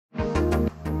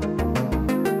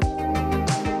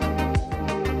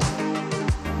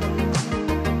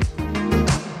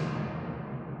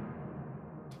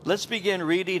Let's begin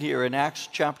reading here in Acts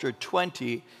chapter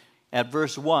 20 at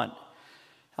verse 1.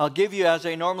 I'll give you, as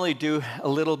I normally do, a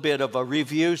little bit of a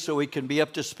review so we can be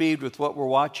up to speed with what we're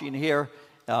watching here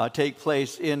take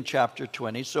place in chapter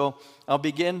 20. So I'll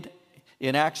begin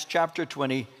in Acts chapter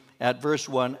 20 at verse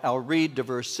 1. I'll read to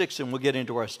verse 6 and we'll get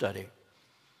into our study.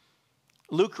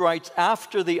 Luke writes,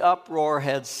 after the uproar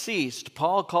had ceased,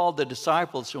 Paul called the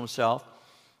disciples to himself,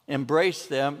 embraced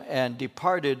them, and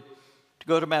departed to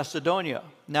go to Macedonia.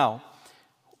 Now,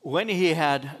 when he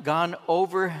had gone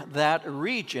over that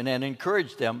region and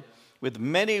encouraged them with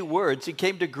many words, he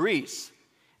came to Greece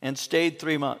and stayed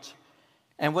 3 months.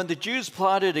 And when the Jews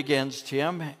plotted against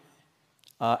him,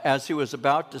 as he was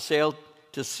about to sail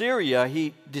to Syria,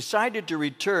 he decided to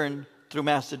return through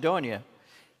Macedonia.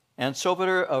 And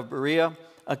Sopater of Berea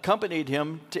accompanied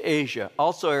him to Asia.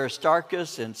 Also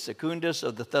Aristarchus and Secundus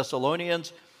of the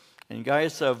Thessalonians, and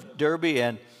Gaius of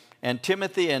Derbe, and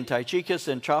Timothy and Tychicus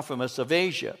and Trophimus of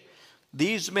Asia.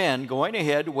 These men, going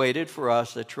ahead, waited for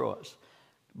us at Troas.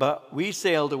 But we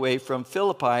sailed away from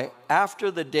Philippi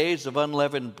after the days of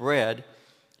unleavened bread,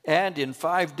 and in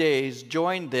 5 days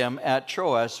joined them at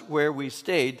Troas, where we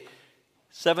stayed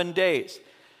 7 days.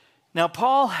 Now,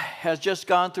 Paul has just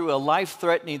gone through a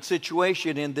life-threatening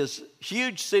situation in this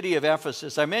huge city of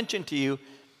Ephesus. I mentioned to you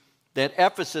that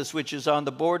Ephesus, which is on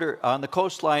the border, on the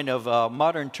coastline of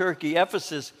modern Turkey,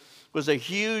 Ephesus was a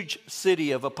huge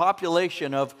city of a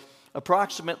population of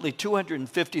approximately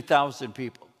 250,000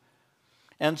 people.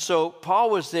 And so Paul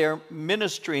was there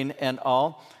ministering and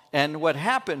all. And what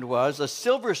happened was a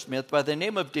silversmith by the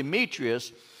name of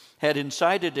Demetrius had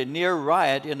incited a near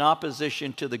riot in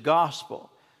opposition to the gospel.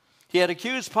 He had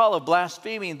accused Paul of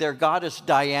blaspheming their goddess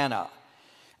Diana.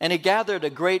 And he gathered a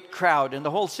great crowd, and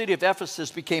the whole city of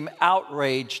Ephesus became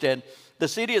outraged, and the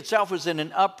city itself was in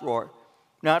an uproar.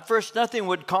 Now, at first, nothing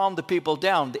would calm the people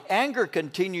down. The anger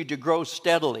continued to grow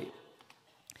steadily.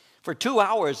 For 2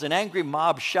 hours, an angry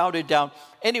mob shouted down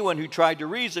anyone who tried to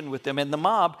reason with them, and the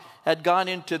mob had gone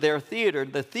into their theater.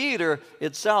 The theater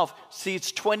itself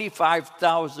seats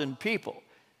 25,000 people.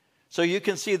 So you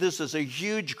can see this as a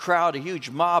huge crowd, a huge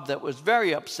mob that was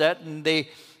very upset, and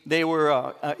they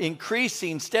were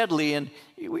increasing steadily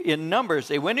in numbers.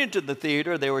 They went into the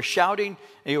theater, they were shouting,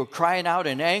 they were crying out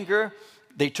in anger.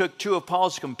 They took 2 of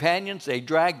Paul's companions, they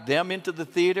dragged them into the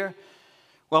theater.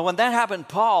 Well, when that happened,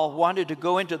 Paul wanted to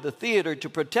go into the theater to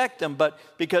protect them, but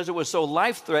because it was so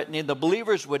life-threatening, the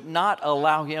believers would not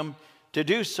allow him to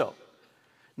do so.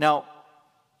 Now,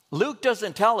 Luke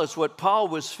doesn't tell us what Paul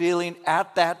was feeling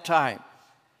at that time,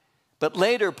 but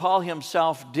later Paul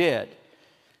himself did.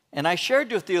 And I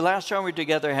shared with you last time we were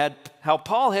together how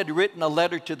Paul had written a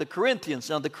letter to the Corinthians.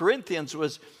 Now, the Corinthians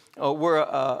was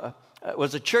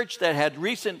a church that had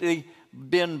recently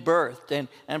been birthed.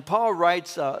 And Paul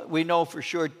writes, we know for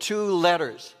sure, 2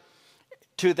 letters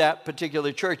to that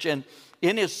particular church. And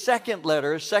in his second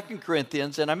letter, 2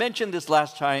 Corinthians, and I mentioned this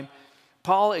last time,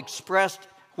 Paul expressed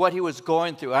what he was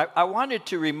going through. I wanted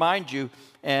to remind you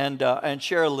and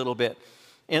share a little bit.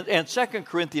 In 2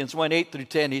 Corinthians 1, 8 through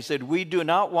 10, he said, we do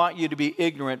not want you to be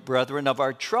ignorant, brethren, of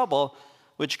our trouble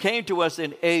which came to us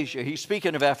in Asia. He's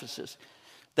speaking of Ephesus.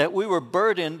 That we were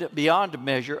burdened beyond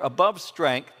measure, above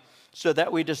strength, so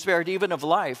that we despaired even of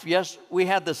life. Yes, we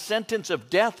had the sentence of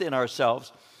death in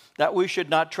ourselves, that we should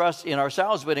not trust in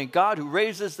ourselves, but in God who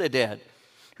raises the dead,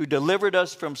 who delivered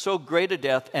us from so great a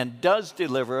death and does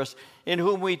deliver us, in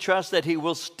whom we trust that he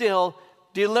will still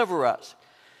deliver us.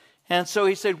 And so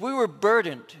he said, we were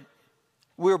burdened.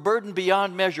 We were burdened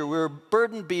beyond measure. We were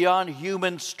burdened beyond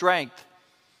human strength.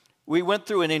 We went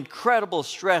through an incredible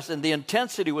stress, and the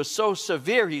intensity was so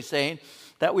severe, he's saying,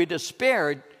 that we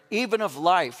despaired even of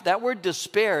life. That word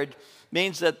despaired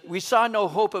means that we saw no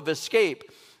hope of escape.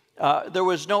 There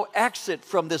was no exit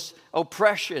from this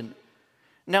oppression.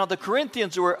 Now, the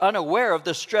Corinthians were unaware of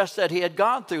the stress that he had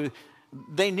gone through.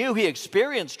 They knew he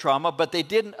experienced trauma, but they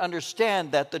didn't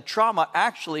understand that the trauma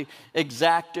actually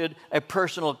exacted a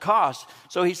personal cost.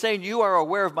 So he's saying, you are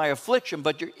aware of my affliction,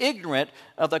 but you're ignorant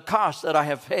of the cost that I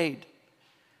have paid.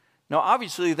 Now,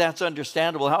 obviously, that's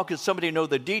understandable. How could somebody know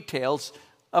the details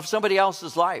of somebody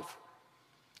else's life?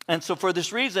 And so for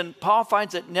this reason, Paul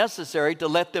finds it necessary to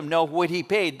let them know what he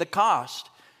paid, the cost.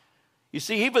 You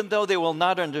see, even though they will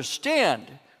not understand,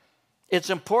 it's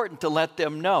important to let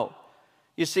them know.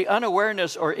 You see,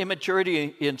 unawareness or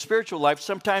immaturity in spiritual life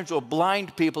sometimes will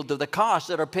blind people to the costs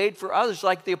that are paid for others,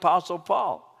 like the Apostle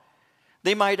Paul.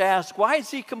 They might ask, why is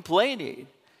he complaining?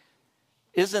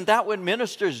 Isn't that what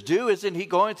ministers do? Isn't he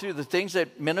going through the things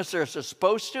that ministers are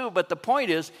supposed to? But the point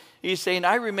is, he's saying,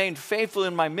 I remain faithful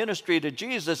in my ministry to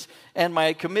Jesus and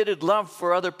my committed love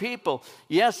for other people.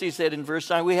 Yes, he said in verse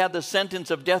 9, we had the sentence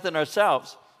of death in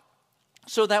ourselves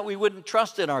so that we wouldn't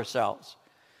trust in ourselves.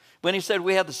 When he said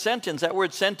we had the sentence, that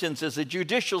word sentence is a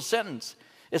judicial sentence.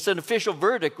 It's an official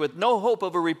verdict with no hope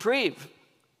of a reprieve.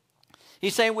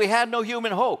 He's saying we had no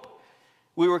human hope.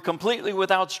 We were completely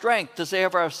without strength to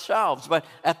save ourselves. But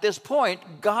at this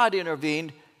point, God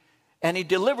intervened and he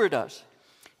delivered us.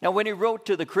 Now, when he wrote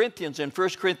to the Corinthians in 1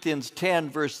 Corinthians 10,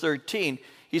 verse 13,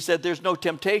 he said, there's no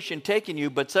temptation taking you,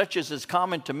 but such as is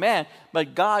common to man.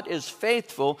 But God is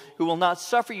faithful, who will not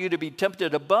suffer you to be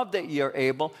tempted above that ye are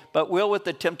able, but will with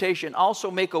the temptation also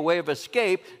make a way of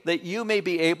escape, that you may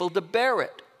be able to bear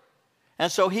it.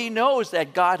 And so he knows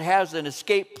that God has an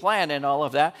escape plan and all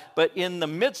of that. But in the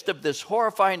midst of this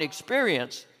horrifying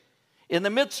experience, in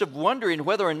the midst of wondering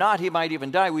whether or not he might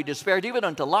even die, we despaired even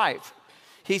unto life.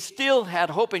 He still had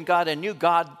hope in God and knew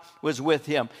God was with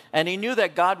him. And he knew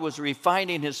that God was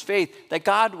refining his faith, that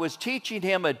God was teaching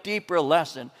him a deeper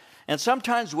lesson. And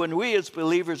sometimes when we as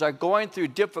believers are going through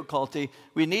difficulty,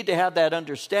 we need to have that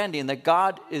understanding that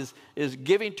God is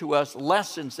giving to us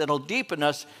lessons that will deepen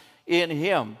us in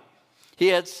him. He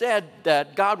had said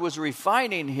that God was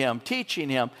refining him, teaching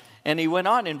him. And he went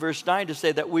on in verse 9 to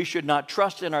say that we should not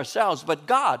trust in ourselves, but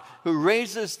God who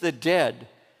raises the dead.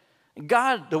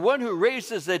 God, the one who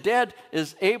raises the dead,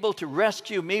 is able to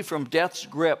rescue me from death's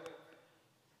grip.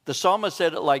 The psalmist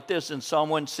said it like this in Psalm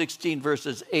 116,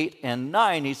 verses 8 and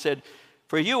 9. He said,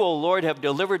 for you, O Lord, have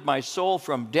delivered my soul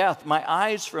from death, my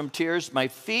eyes from tears, my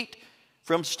feet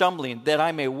from stumbling, that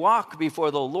I may walk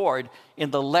before the Lord in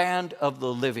the land of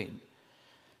the living.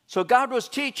 So God was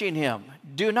teaching him,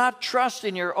 do not trust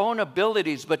in your own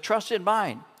abilities, but trust in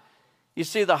mine. You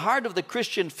see, the heart of the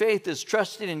Christian faith is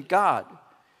trusting in God.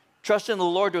 Trust in the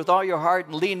Lord with all your heart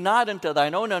and lean not unto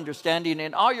thine own understanding.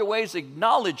 In all your ways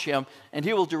acknowledge him, and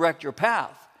he will direct your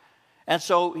path. And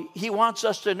so he wants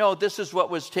us to know this is what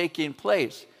was taking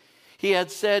place. He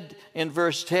had said in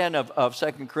verse 10 of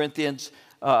 2 Corinthians,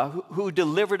 who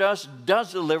delivered us,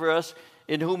 does deliver us,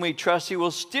 in whom we trust he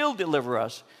will still deliver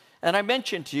us. And I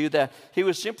mentioned to you that he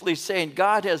was simply saying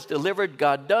God has delivered,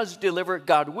 God does deliver,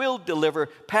 God will deliver,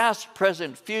 past,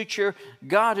 present, future.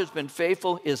 God has been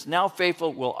faithful, is now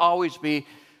faithful, will always be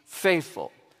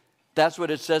faithful. That's what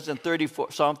it says in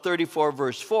Psalm 34,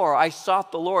 verse 4. I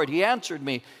sought the Lord, he answered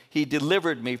me, he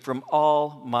delivered me from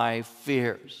all my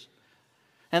fears.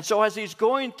 And so as he's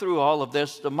going through all of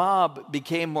this, the mob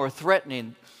became more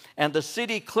threatening, and the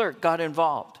city clerk got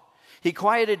involved. He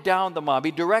quieted down the mob. He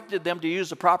directed them to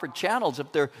use the proper channels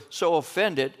if they're so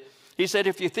offended. He said,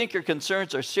 if you think your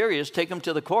concerns are serious, take them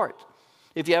to the court.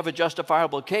 If you have a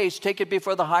justifiable case, take it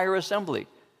before the higher assembly.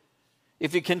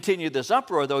 If you continue this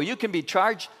uproar, though, you can be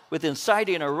charged with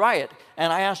inciting a riot.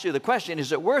 And I ask you the question,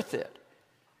 is it worth it?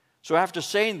 So after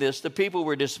saying this, the people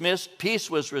were dismissed, peace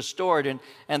was restored,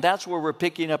 and that's where we're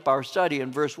picking up our study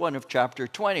in verse 1 of chapter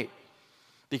 20.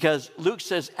 Because Luke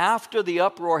says, after the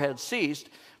uproar had ceased,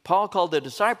 Paul called the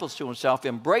disciples to himself,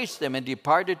 embraced them, and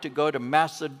departed to go to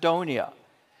Macedonia.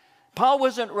 Paul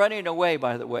wasn't running away,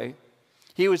 by the way.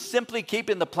 He was simply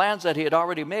keeping the plans that he had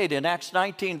already made. In Acts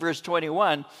 19, verse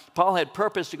 21, Paul had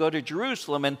purposed to go to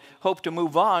Jerusalem and hoped to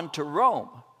move on to Rome.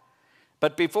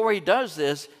 But before he does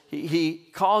this, he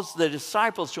calls the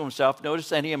disciples to himself,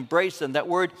 notice, and he embraced them. That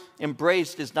word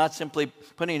embraced is not simply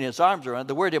putting his arms around.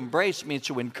 The word embrace means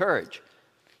to encourage.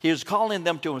 He was calling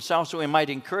them to himself so he might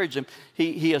encourage them.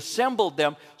 He assembled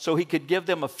them so he could give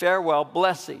them a farewell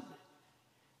blessing.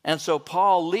 And so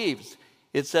Paul leaves.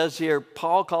 It says here,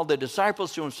 Paul called the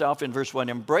disciples to himself in verse 1,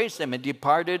 embraced them, and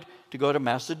departed to go to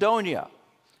Macedonia.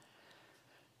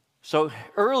 So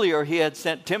earlier he had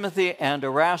sent Timothy and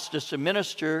Erastus to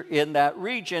minister in that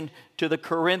region to the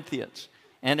Corinthians.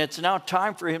 And it's now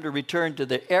time for him to return to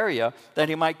the area that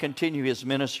he might continue his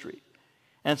ministry.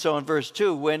 And so in verse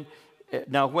 2, when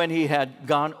he had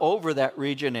gone over that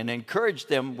region and encouraged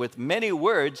them with many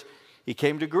words, he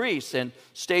came to Greece and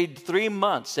stayed 3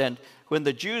 months. And when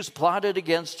the Jews plotted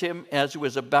against him as he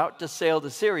was about to sail to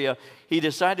Syria, he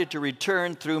decided to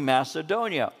return through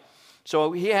Macedonia.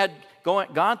 So he had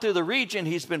gone through the region.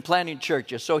 He's been planting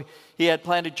churches. So he had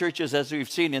planted churches, as we've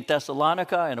seen, in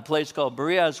Thessalonica and a place called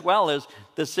Berea, as well as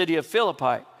the city of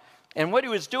Philippi. And what he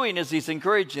was doing is he's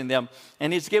encouraging them,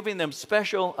 and he's giving them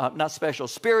spiritual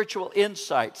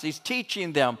insights. He's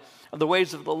teaching them the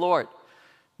ways of the Lord.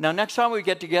 Now, next time we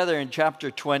get together in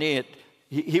chapter 20,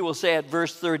 he will say at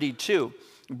verse 32,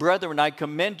 Brethren, I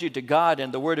commend you to God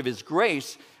and the word of his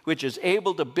grace, which is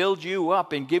able to build you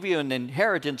up and give you an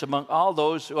inheritance among all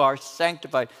those who are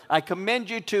sanctified. I commend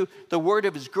you to the word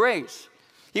of his grace.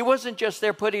 He wasn't just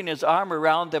there putting his arm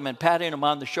around them and patting them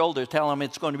on the shoulder, telling them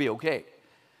it's going to be okay.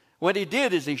 What he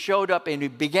did is he showed up and he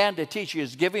began to teach. He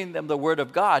was giving them the word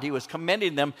of God. He was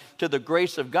commending them to the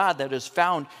grace of God that is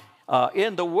found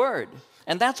in the word.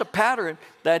 And that's a pattern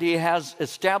that he has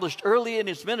established early in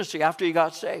his ministry after he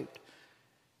got saved.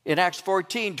 In Acts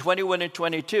 14, 21 and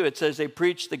 22, it says they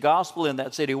preached the gospel in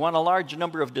that city, won a large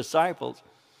number of disciples.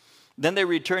 Then they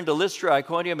returned to Lystra,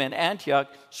 Iconium, and Antioch,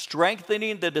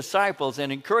 strengthening the disciples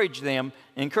and encouraging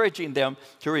them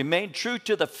to remain true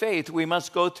to the faith. We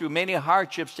must go through many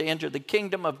hardships to enter the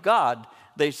kingdom of God,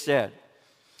 they said.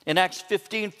 In Acts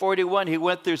 15:41, he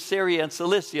went through Syria and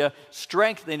Cilicia,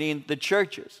 strengthening the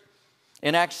churches.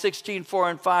 In Acts 16:4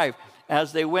 and 5,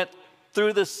 as they went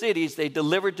through the cities, they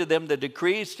delivered to them the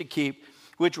decrees to keep,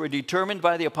 which were determined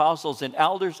by the apostles and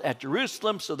elders at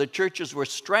Jerusalem. So the churches were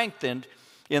strengthened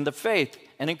in the faith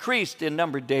and increased in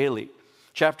number daily.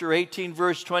 Chapter 18,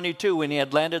 verse 22, when he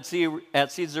had landed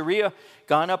at Caesarea,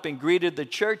 gone up and greeted the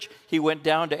church, he went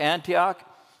down to Antioch.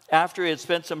 After he had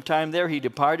spent some time there, he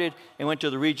departed and went to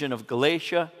the region of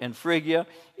Galatia and Phrygia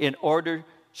in order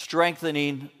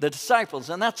strengthening the disciples.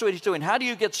 And that's what he's doing. How do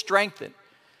you get strengthened?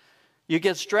 You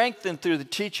get strengthened through the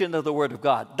teaching of the Word of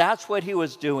God. That's what he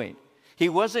was doing. He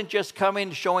wasn't just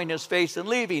coming, showing his face and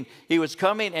leaving. He was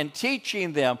coming and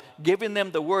teaching them, giving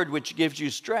them the Word which gives you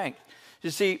strength. You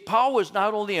see, Paul was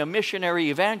not only a missionary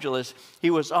evangelist, he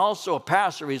was also a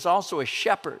pastor. He's also a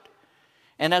shepherd.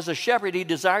 And as a shepherd, he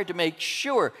desired to make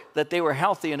sure that they were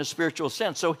healthy in a spiritual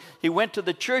sense. So he went to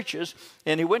the churches,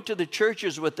 and he went to the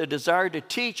churches with the desire to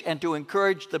teach and to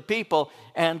encourage the people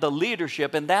and the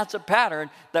leadership. And that's a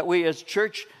pattern that we as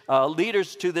church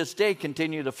leaders to this day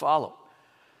continue to follow.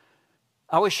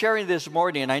 I was sharing this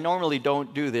morning, and I normally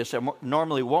don't do this. I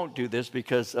normally won't do this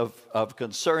because of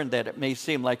concern that it may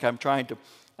seem like I'm trying to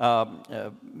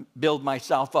build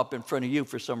myself up in front of you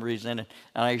for some reason, and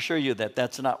I assure you that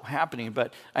that's not happening,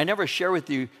 but I never share with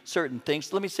you certain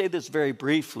things. Let me say this very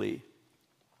briefly.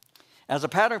 As a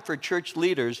pattern for church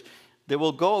leaders, they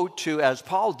will go to, as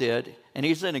Paul did, and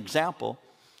he's an example,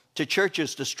 to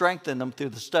churches to strengthen them through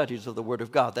the studies of the Word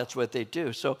of God. That's what they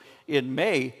do. So in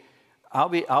May, I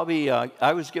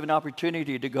was given an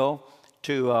opportunity to go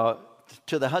to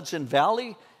the Hudson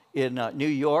Valley in New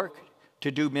York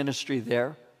to do ministry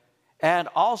there. And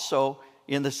also,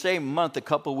 in the same month, a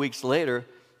couple weeks later,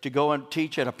 to go and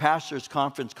teach at a pastor's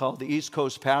conference called the East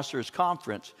Coast Pastors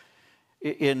Conference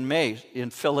in May in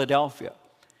Philadelphia.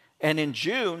 And in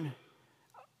June,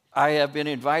 I have been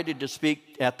invited to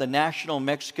speak at the National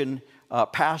Mexican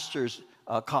Pastors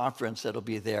Conference that'll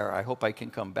be there. I hope I can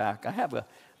come back. I have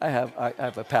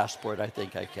a passport. I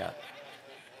think I can.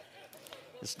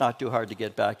 It's not too hard to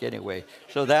get back anyway.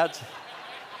 So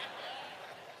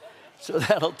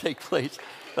that'll take place.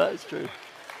 That's true.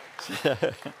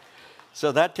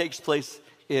 So that takes place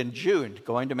in June,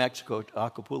 going to Mexico, to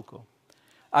Acapulco.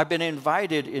 I've been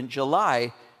invited in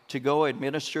July to go and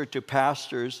minister to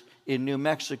pastors in New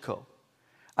Mexico.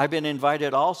 I've been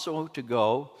invited also to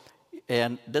go,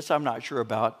 and this I'm not sure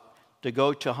about, to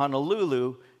go to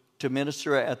Honolulu to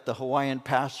minister at the Hawaiian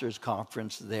Pastors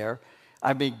Conference there.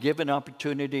 I've been given an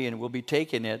opportunity, and will be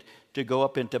taking it, to go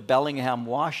up into Bellingham,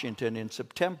 Washington in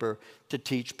September to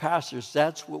teach pastors.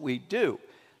 That's what we do.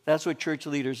 That's what church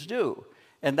leaders do.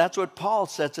 And that's what Paul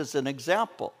sets as an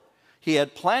example. He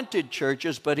had planted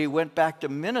churches, but he went back to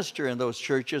minister in those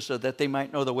churches so that they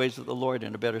might know the ways of the Lord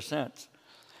in a better sense.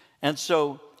 And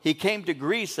so he came to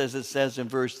Greece, as it says in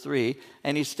verse 3,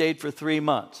 and he stayed for 3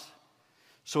 months.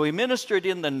 So he ministered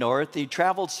in the north. He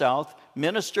traveled south,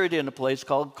 ministered in a place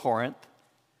called Corinth.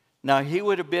 Now, he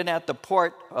would have been at the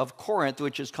port of Corinth,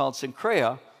 which is called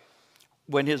Cenchrea,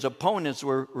 when his opponents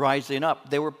were rising up.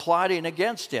 They were plotting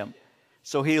against him.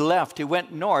 So he left. He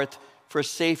went north for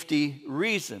safety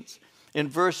reasons. In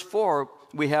verse 4,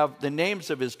 we have the names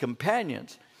of his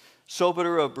companions,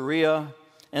 Sopater of Berea,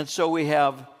 and so we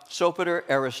have Sopater,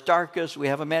 Aristarchus. We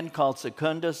have a man called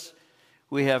Secundus.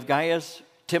 We have Gaius,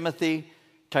 Timothy,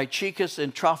 Tychicus,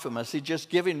 and Trophimus. He's just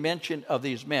giving mention of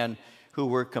these men who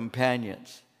were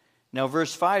companions. Now,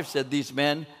 verse 5 said, these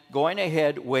men, going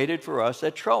ahead, waited for us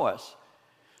at Troas.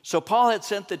 So Paul had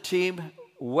sent the team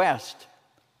west,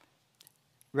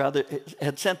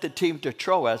 had sent the team to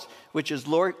Troas, which is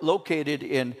located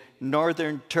in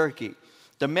northern Turkey.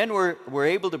 The men were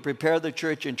able to prepare the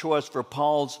church in Troas for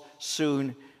Paul's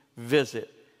soon visit.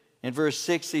 In verse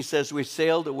 6, he says, we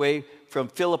sailed away from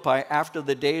Philippi after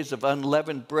the days of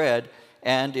unleavened bread,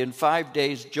 and in 5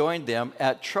 days joined them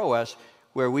at Troas,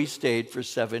 where we stayed for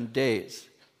 7 days.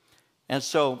 And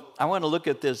so I want to look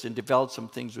at this and develop some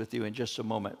things with you in just a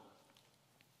moment.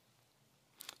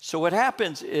 So what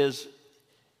happens is,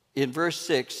 in verse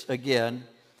 6 again,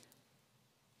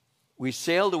 we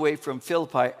sailed away from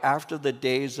Philippi after the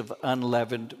days of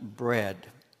unleavened bread.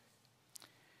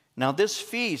 Now this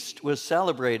feast was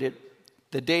celebrated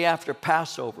the day after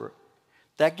Passover.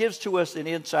 That gives to us an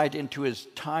insight into his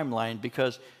timeline,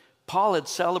 because Paul had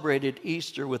celebrated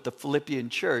Easter with the Philippian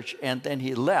church, and then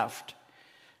he left.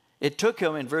 It took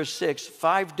him, in verse 6,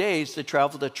 5 days to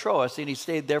travel to Troas, and he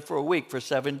stayed there for a week, for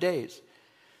 7 days.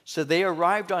 So they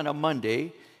arrived on a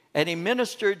Monday, and he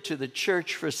ministered to the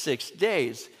church for 6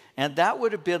 days. And that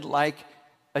would have been like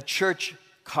a church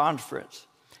conference.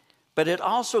 But it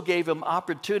also gave him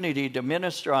opportunity to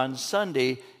minister on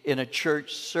Sunday in a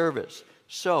church service.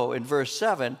 So in verse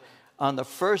 7, on the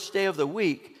first day of the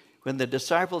week, when the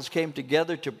disciples came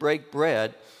together to break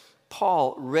bread,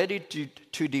 Paul, ready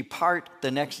to depart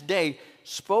the next day,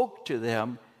 spoke to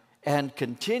them and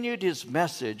continued his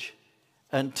message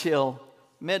until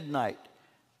midnight.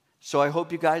 So I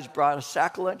hope you guys brought a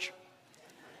sack lunch.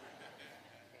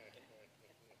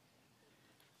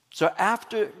 So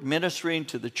after ministering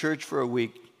to the church for a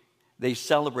week, they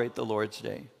celebrate the Lord's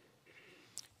Day.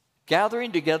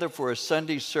 Gathering together for a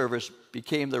Sunday service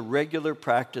became the regular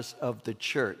practice of the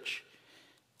church.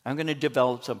 I'm going to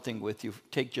develop something with you.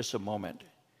 Take just a moment.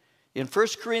 In 1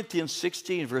 Corinthians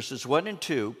 16, verses 1 and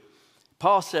 2,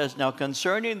 Paul says, "Now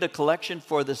concerning the collection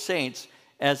for the saints,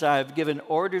 as I have given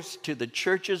orders to the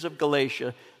churches of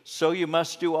Galatia, so you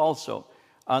must do also.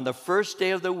 On the first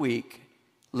day of the week,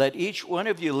 let each one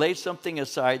of you lay something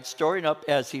aside, storing up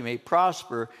as he may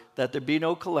prosper, that there be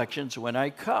no collections when I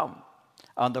come."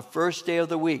 On the first day of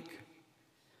the week.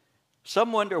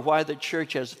 Some wonder why the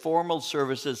church has formal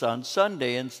services on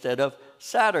Sunday instead of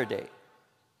Saturday.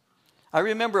 I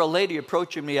remember a lady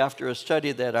approaching me after a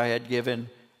study that I had given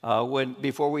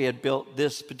before we had built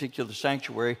this particular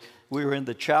sanctuary. We were in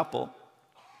the chapel.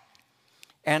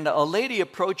 And a lady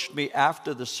approached me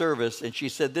after the service, and she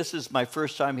said, "This is my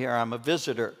first time here. I'm a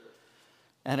visitor."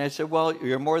 And I said, "Well,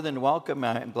 you're more than welcome.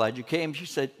 I'm glad you came." She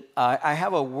said, I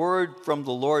have a word from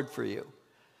the Lord for you."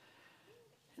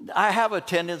 I have a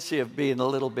tendency of being a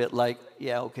little bit like,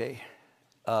 yeah, okay.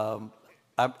 I'm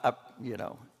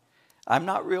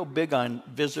not real big on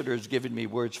visitors giving me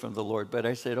words from the Lord, but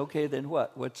I said, "Okay, then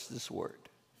what? What's this word?"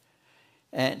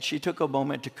 And she took a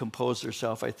moment to compose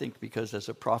herself, I think, because as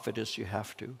a prophetess you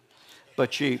have to.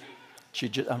 But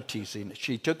I'm teasing.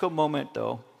 She took a moment,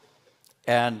 though,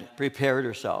 and prepared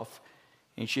herself.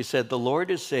 And she said, "The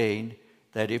Lord is saying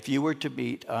that if you were to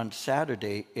meet on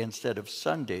Saturday instead of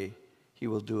Sunday, he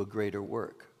will do a greater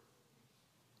work."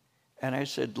 And I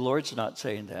said, "The Lord's not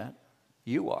saying that.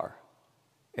 You are."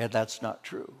 And that's not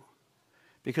true.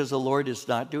 Because the Lord is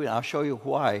not doing it. I'll show you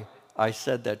why I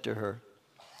said that to her.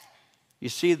 You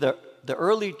see, the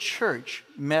early church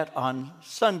met on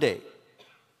Sunday.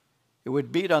 It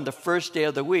would meet on the first day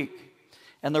of the week.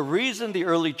 And the reason the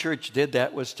early church did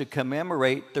that was to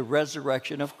commemorate the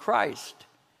resurrection of Christ.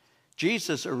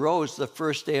 Jesus arose the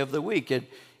first day of the week. And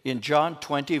in John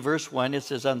 20, verse 1, it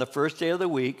says, "On the first day of the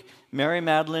week, Mary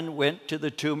Magdalene went to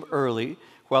the tomb early,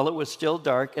 while it was still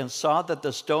dark, and saw that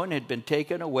the stone had been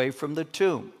taken away from the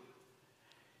tomb."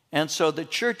 And so the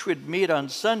church would meet on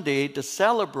Sunday to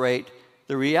celebrate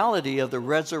the reality of the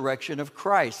resurrection of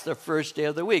Christ, the first day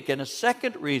of the week. And a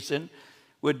second reason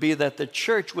would be that the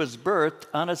church was birthed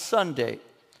on a Sunday.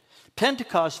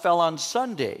 Pentecost fell on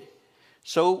Sunday,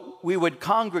 so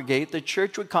the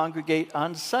church would congregate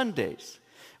on Sundays.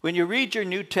 When you read your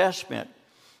New Testament,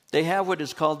 they have what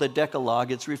is called the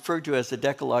Decalogue. It's referred to as the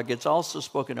Decalogue. It's also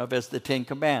spoken of as the 10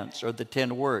 Commandments, or the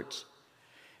 10 words.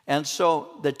 And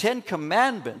so the 10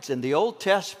 Commandments in the Old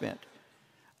Testament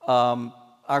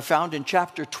are found in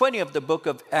chapter 20 of the book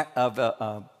of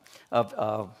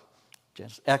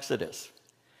Exodus.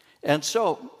 And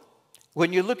so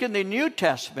when you look in the New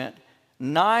Testament,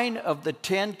 9 of the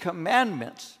 10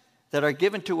 commandments that are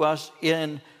given to us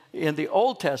in the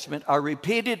Old Testament are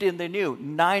repeated in the New.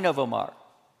 9 of them are.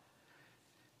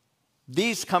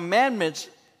 These commandments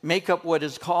make up what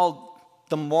is called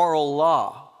the moral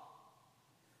law.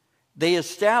 They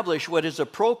establish what is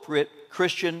appropriate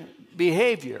Christian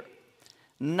behavior.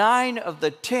 9 of the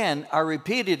 10 are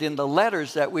repeated in the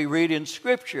letters that we read in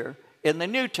Scripture in the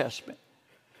New Testament.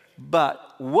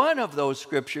 But one of those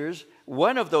scriptures,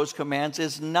 one of those commands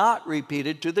is not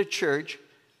repeated to the church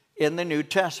in the New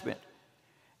Testament.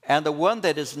 And the one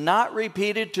that is not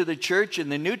repeated to the church in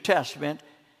the New Testament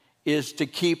is to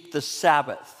keep the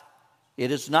Sabbath.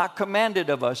 It is not commanded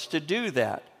of us to do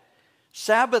that.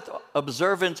 Sabbath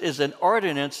observance is an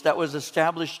ordinance that was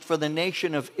established for the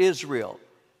nation of Israel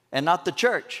and not the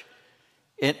church.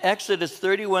 In Exodus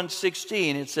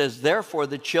 31:16, it says, "Therefore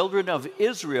the children of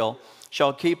Israel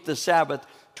shall keep the Sabbath,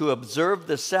 to observe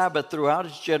the Sabbath throughout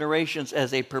its generations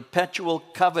as a perpetual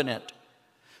covenant."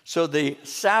 So the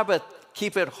Sabbath,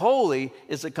 keep it holy,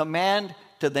 is a command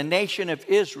to the nation of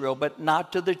Israel, but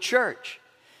not to the church.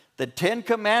 The 10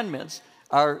 Commandments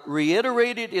are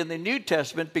reiterated in the New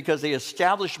Testament because they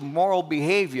establish moral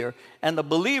behavior, and the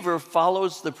believer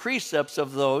follows the precepts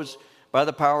of those by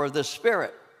the power of the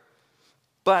Spirit.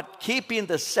 But keeping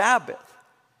the Sabbath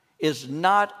is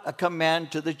not a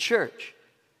command to the church.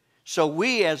 So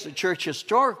we as a church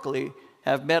historically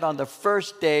have met on the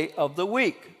first day of the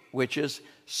week, which is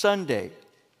Sunday.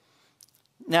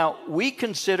 Now, we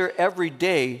consider every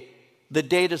day the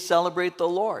day to celebrate the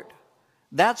Lord.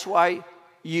 That's why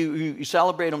you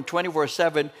celebrate them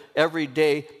 24/7 every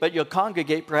day, but you'll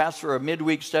congregate perhaps for a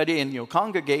midweek study, and you'll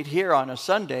congregate here on a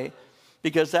Sunday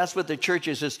because that's what the church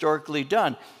has historically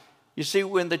done. You see,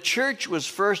 when the church was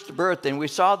first birthed, and we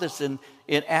saw this in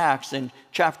Acts in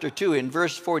chapter 2, in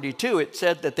verse 42, it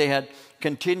said that they had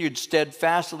continued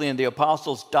steadfastly in the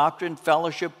apostles' doctrine,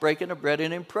 fellowship, breaking of bread,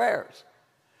 and in prayers.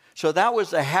 So that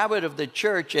was the habit of the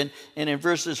church, and in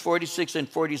verses 46 and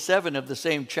 47 of the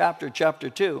same chapter, chapter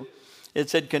 2, it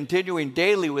said, continuing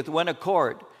daily with one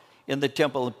accord in the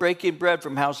temple, breaking bread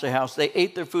from house to house. They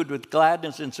ate their food with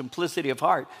gladness and simplicity of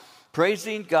heart,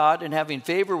 praising God and having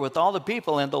favor with all the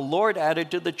people. And the Lord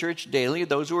added to the church daily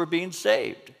those who were being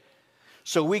saved.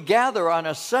 So we gather on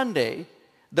a Sunday,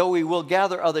 though we will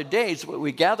gather other days, but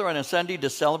we gather on a Sunday to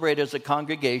celebrate as a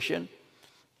congregation.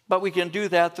 But we can do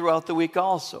that throughout the week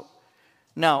also.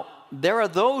 Now, there are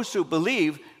those who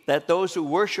believe that those who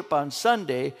worship on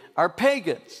Sunday are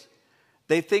pagans.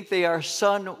 They think they are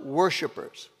sun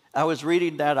worshipers. I was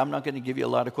reading that. I'm not going to give you a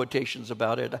lot of quotations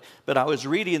about it, but I was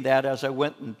reading that as I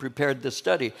went and prepared this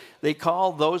study. They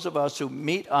call those of us who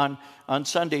meet on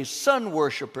Sundays sun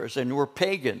worshipers, and we're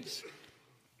pagans.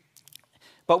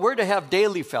 But we're to have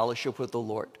daily fellowship with the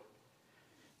Lord.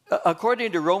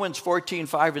 According to Romans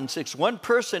 14:5 and 6, one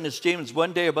person esteems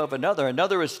one day above another,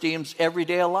 another esteems every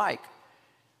day alike.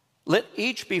 Let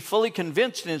each be fully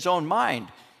convinced in his own mind.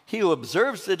 He who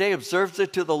observes the day observes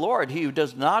it to the Lord. He who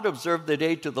does not observe the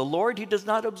day to the Lord, he does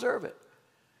not observe it.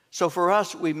 So for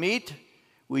us, we meet.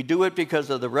 We do it because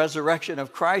of the resurrection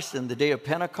of Christ and the day of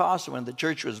Pentecost when the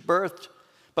church was birthed.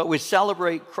 But we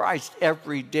celebrate Christ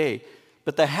every day.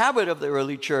 But the habit of the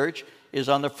early church is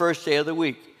on the first day of the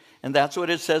week. And that's what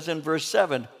it says in verse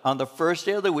 7, on the first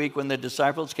day of the week when the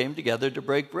disciples came together to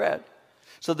break bread.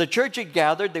 So the church had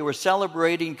gathered. They were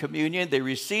celebrating communion. They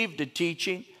received a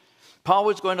teaching. Paul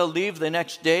was going to leave the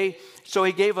next day, so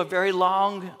he gave a very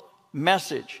long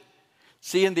message.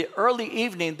 See, in the early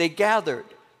evening, they gathered.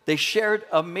 They shared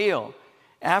a meal.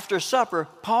 After supper,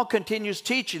 Paul continues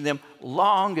teaching them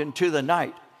long into the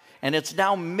night. And it's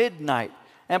now midnight.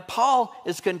 And Paul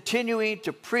is continuing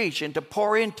to preach and to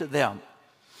pour into them.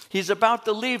 He's about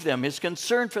to leave them. His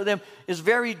concern for them is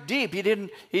very deep. He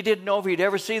didn't know if he'd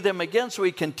ever see them again, so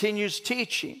he continues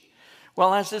teaching.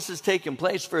 Well, as this is taking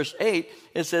place, verse 8,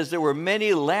 it says there were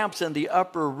many lamps in the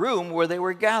upper room where they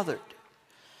were gathered.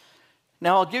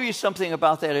 Now, I'll give you something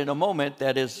about that in a moment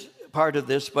that is part of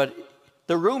this, but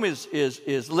the room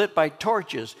is lit by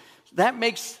torches. That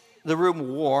makes the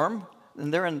room warm,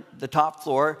 and they're in the top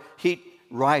floor. Heat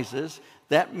rises.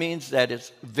 That means that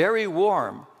it's very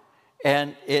warm,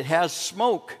 and it has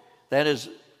smoke that is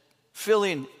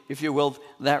filling, if you will,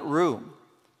 that room.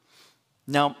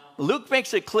 Now, Luke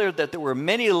makes it clear that there were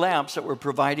many lamps that were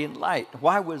providing light.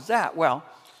 Why was that? Well,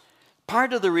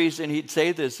 part of the reason he'd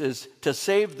say this is to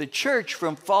save the church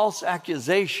from false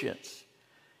accusations.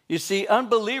 You see,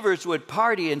 unbelievers would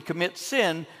party and commit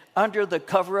sin under the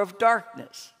cover of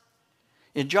darkness.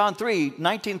 In John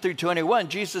 3:19 through 21,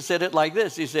 Jesus said it like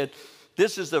this. He said,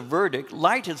 "This is the verdict.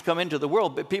 Light has come into the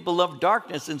world, but people love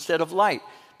darkness instead of light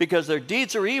because their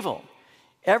deeds are evil.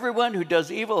 Everyone who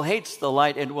does evil hates the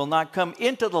light and will not come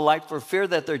into the light for fear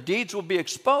that their deeds will be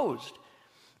exposed.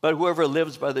 But whoever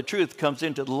lives by the truth comes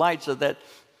into the light so that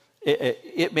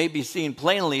it may be seen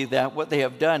plainly that what they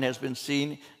have done has been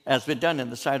done in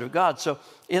the sight of God." So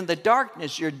in the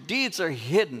darkness, your deeds are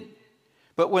hidden.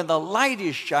 But when the light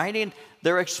is shining,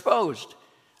 they're exposed.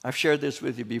 I've shared this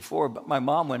with you before, but my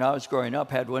mom, when I was growing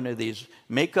up, had one of these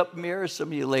makeup mirrors. Some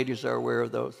of you ladies are aware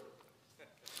of those.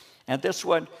 And this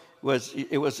one was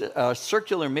a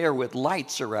circular mirror with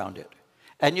lights around it.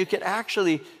 And you could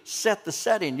actually set the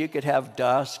setting. You could have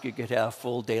dusk, you could have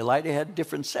full daylight. It had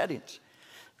different settings.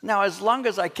 Now, as long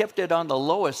as I kept it on the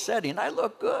lowest setting, I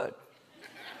looked good.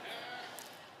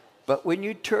 But when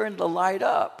you turn the light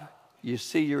up, you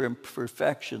see your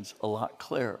imperfections a lot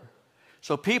clearer.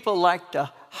 So people like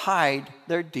to hide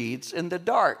their deeds in the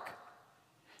dark.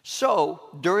 So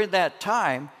during that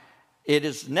time, it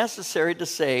is necessary to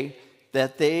say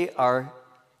that they are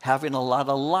having a lot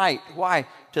of light. Why?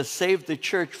 To save the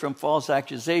church from false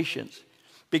accusations.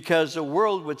 Because the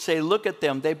world would say, look at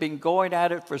them. They've been going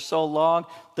at it for so long.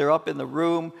 They're up in the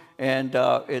room, and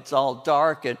it's all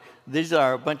dark. And these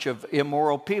are a bunch of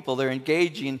immoral people. They're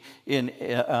engaging in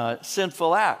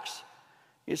sinful acts.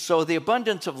 So the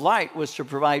abundance of light was to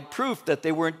provide proof that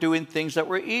they weren't doing things that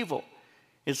were evil.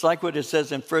 It's like what it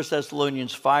says in 1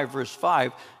 Thessalonians 5, verse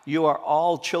 5. You are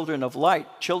all children of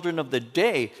light, children of the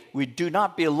day. We do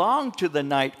not belong to the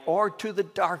night or to the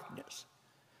darkness.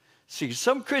 See,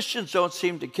 some Christians don't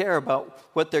seem to care about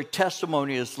what their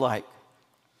testimony is like.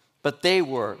 But they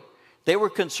were. They were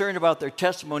concerned about their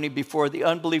testimony before the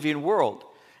unbelieving world.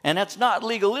 And that's not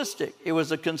legalistic. It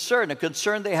was a concern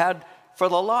they had for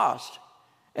the lost.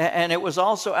 And it was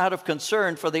also out of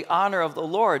concern for the honor of the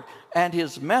Lord and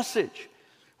his message.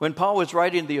 When Paul was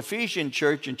writing the Ephesian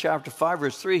church in chapter 5,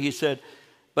 verse 3, he said,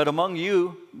 but among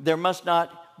you there must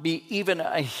not be even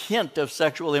a hint of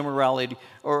sexual immorality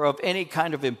or of any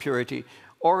kind of impurity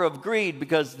or of greed,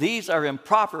 because these are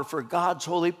improper for God's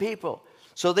holy people.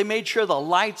 So they made sure the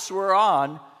lights were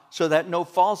on so that no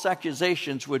false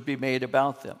accusations would be made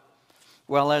about them.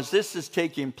 Well, as this is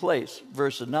taking place,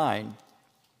 verse 9,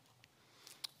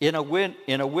 in a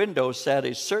window sat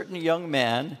a certain young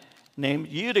man named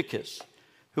Eutychus,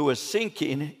 who was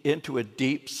sinking into a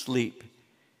deep sleep.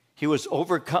 He was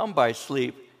overcome by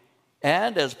sleep,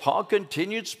 and as Paul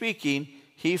continued speaking,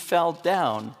 he fell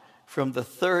down from the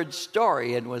third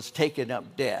story and was taken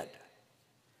up dead.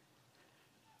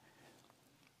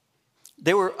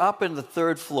 They were up in the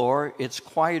third floor. It's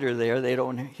quieter there. They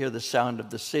don't hear the sound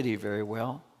of the city very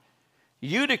well.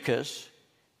 Eutychus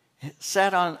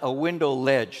sat on a window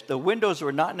ledge. The windows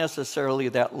were not necessarily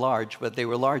that large, but they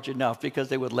were large enough because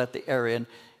they would let the air in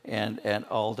and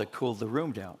all to cool the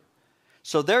room down.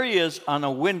 So there he is on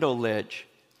a window ledge.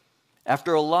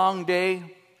 After a long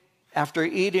day, after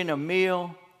eating a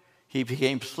meal, he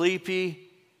became sleepy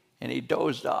and he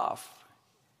dozed off.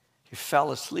 He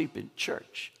fell asleep in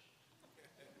church.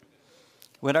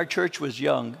 When our church was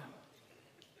young,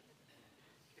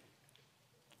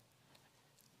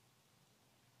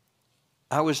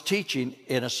 I was teaching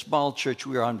in a small church.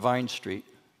 We were on Vine Street.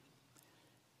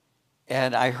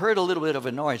 And I heard a little bit of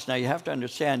a noise. Now, you have to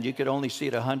understand, you could only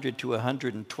seat 100 to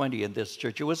 120 in this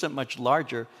church. It wasn't much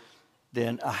larger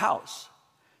than a house.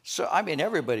 So, I mean,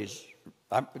 you're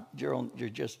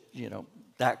just,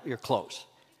 you're close.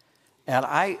 And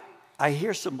I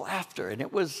hear some laughter, and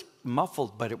it was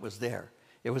muffled, but it was there.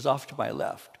 It was off to my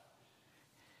left.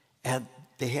 And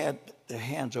they had their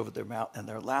hands over their mouth, and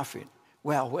they're laughing.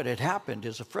 Well, what had happened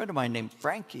is a friend of mine named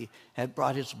Frankie had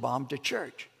brought his mom to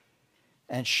church.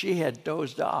 And she had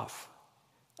dozed off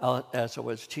as I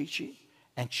was teaching,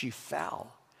 and she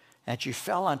fell. And she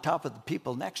fell on top of the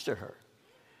people next to her.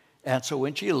 And so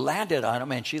when she landed on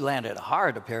them, and she landed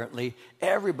hard apparently,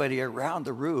 everybody around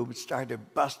the room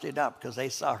started busting up because they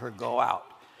saw her go out.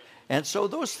 And so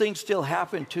those things still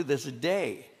happen to this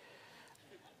day.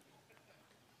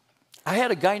 I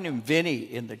had a guy named Vinny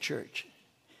in the church.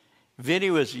 Vinny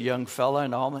was a young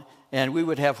fella and we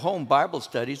would have home Bible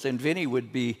studies, and Vinny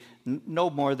would be no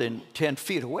more than 10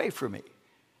 feet away from me.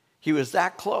 He was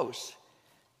that close.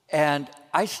 And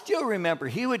I still remember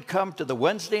he would come to the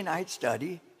Wednesday night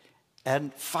study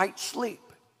and fight sleep.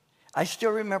 I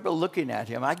still remember looking at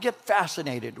him. I get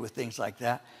fascinated with things like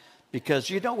that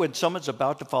because, when someone's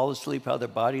about to fall asleep, how their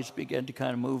bodies begin to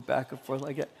kind of move back and forth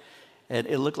like that. And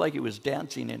it looked like he was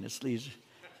dancing in his sleeves.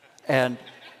 And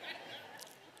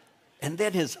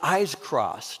then his eyes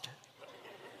crossed.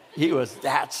 He was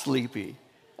that sleepy.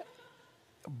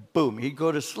 Boom, he'd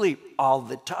go to sleep all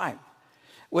the time.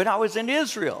 When I was in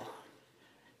Israel,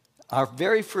 our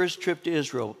very first trip to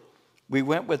Israel, we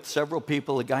went with several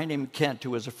people. A guy named Kent,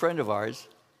 who was a friend of ours,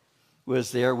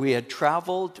 was there. We had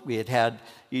traveled. We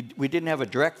didn't have a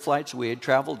direct flight, so we had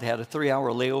traveled, had a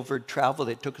 3-hour layover travel.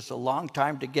 It took us a long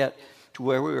time to get to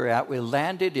where we were at. We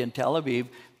landed in Tel Aviv.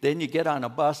 Then you get on a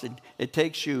bus, and it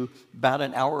takes you about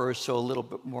an hour or so, a little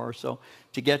bit more or so,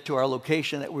 to get to our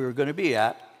location that we were going to be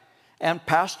at. And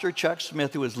Pastor Chuck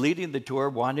Smith, who was leading the tour,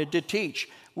 wanted to teach.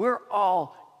 We're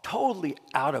all totally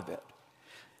out of it.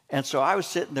 And so I was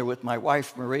sitting there with my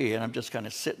wife, Marie, and I'm just kind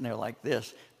of sitting there like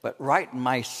this. But right in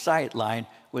my sight line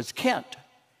was Kent.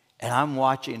 And I'm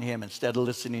watching him instead of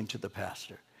listening to the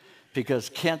pastor. Because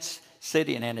Kent's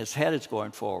sitting and his head is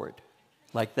going forward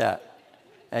like that.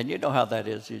 And you know how that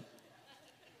is.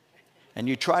 And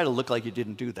you try to look like you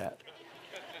didn't do that.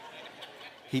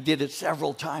 He did it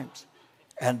several times.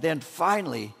 And then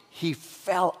finally, he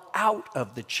fell out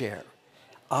of the chair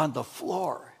on the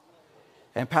floor.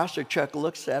 And Pastor Chuck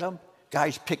looks at him.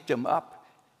 Guys picked him up.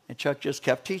 And Chuck just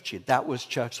kept teaching. That was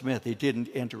Chuck Smith. He didn't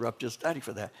interrupt his study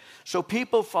for that. So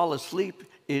people fall asleep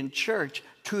in church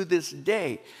to this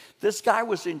day. This guy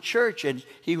was in church and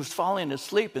he was falling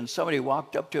asleep, and somebody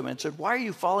walked up to him and said, "Why are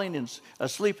you falling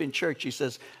asleep in church?" He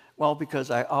says, "Well,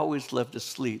 because I always love to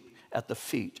sleep at the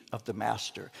feet of the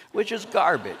master," which is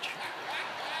garbage.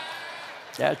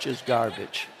 That's just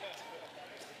garbage.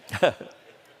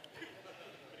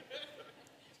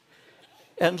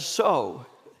 And so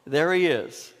there he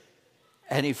is,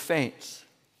 and he faints.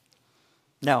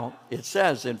 Now, it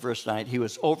says in verse 9, he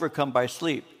was overcome by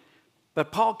sleep.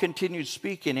 But Paul continued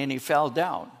speaking, and he fell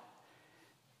down.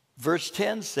 Verse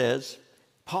 10 says,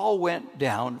 Paul went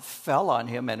down, fell on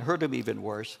him, and hurt him even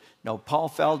worse. No,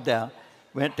 Paul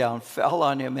went down, fell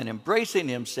on him, and embracing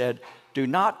him said, "Do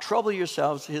not trouble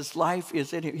yourselves, his life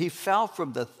is in him." He fell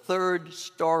from the 3rd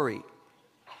story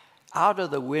out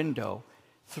of the window,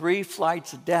 3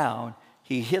 flights down.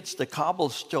 He hits the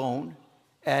cobblestone,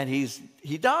 and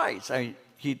he dies.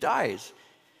 He dies.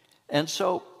 And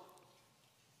so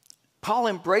Paul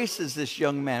embraces this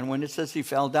young man. When it says he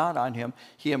fell down on him,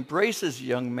 he embraces the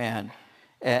young man,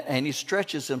 and he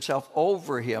stretches himself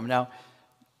over him. Now,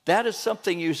 that is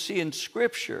something you see in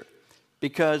Scripture,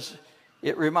 because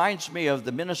it reminds me of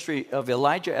the ministry of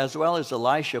Elijah as well as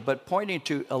Elisha, but pointing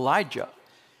to Elijah.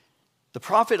 The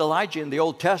prophet Elijah in the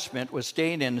Old Testament was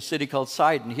staying in a city called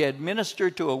Sidon. He had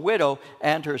ministered to a widow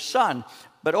and her son,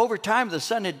 but over time the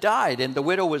son had died, and the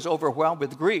widow was overwhelmed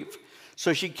with grief.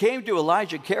 So she came to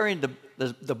Elijah carrying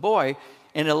the boy,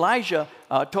 and Elijah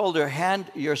told her,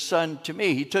 "Hand your son to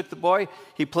me." He took the boy,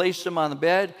 he placed him on the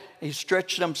bed, he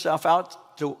stretched himself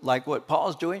out to like what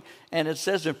Paul's doing. And it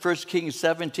says in 1 Kings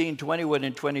 17, 21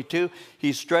 and 22,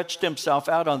 he stretched himself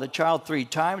out on the child 3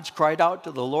 times, cried out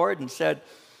to the Lord and said,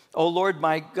 "O Lord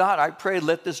my God, I pray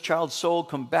let this child's soul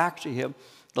come back to him."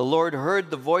 The Lord heard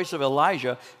the voice of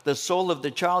Elijah. The soul of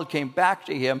the child came back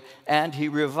to him, and he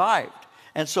revived.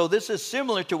 And so this is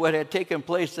similar to what had taken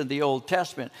place in the Old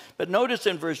Testament. But notice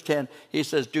in verse 10, he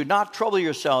says, "Do not trouble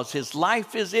yourselves. His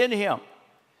life is in him."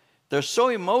 They're so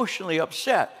emotionally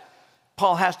upset.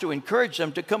 Paul has to encourage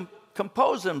them to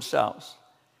compose themselves.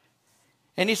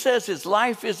 And he says his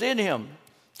life is in him.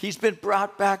 He's been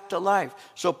brought back to life.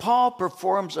 So Paul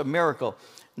performs a miracle.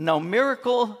 Now,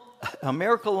 a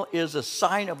miracle is a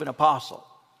sign of an apostle.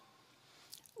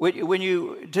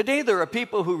 Today there are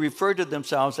people who refer to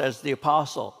themselves as the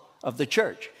apostle of the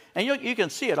church. And you can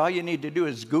see it. All you need to do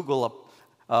is Google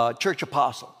a church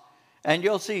apostle. And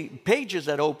you'll see pages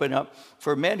that open up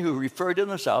for men who refer to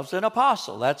themselves as an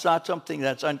apostle. That's not something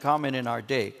that's uncommon in our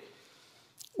day.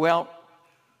 Well,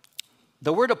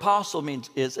 the word apostle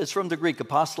it's from the Greek,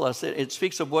 apostolos. It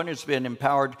speaks of one who's been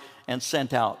empowered and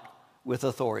sent out with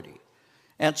authority.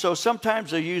 And so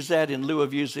sometimes they use that in lieu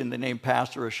of using the name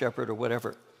pastor or shepherd or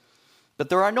whatever. But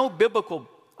there are no biblical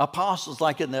apostles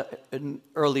like in the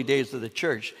early days of the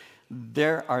church.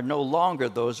 There are no longer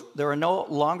those. There are no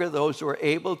longer those who are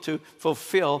able to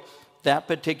fulfill that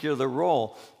particular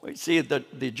role. We see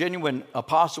that the genuine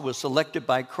apostle was selected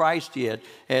by Christ. He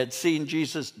had seen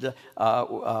Jesus,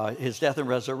 his death and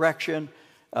resurrection.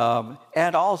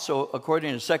 And also,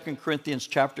 according to 2 Corinthians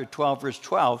chapter 12, verse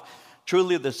 12,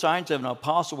 "Truly the signs of an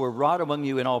apostle were wrought among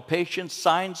you in all patience,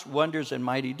 signs, wonders, and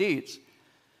mighty deeds."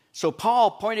 So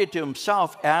Paul pointed to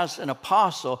himself as an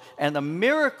apostle, and the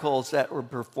miracles that were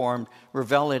performed were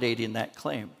validating that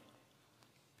claim.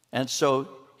 And so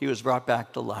he was brought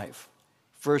back to life.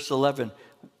 Verse 11,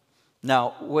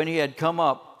 "Now when he had come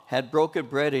up, had broken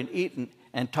bread and eaten,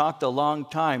 and talked a long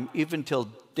time, even till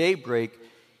daybreak,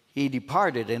 he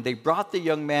departed. And they brought the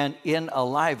young man in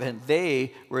alive, and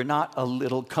they were not a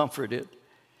little comforted."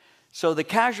 So the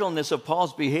casualness of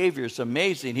Paul's behavior is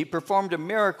amazing. He performed a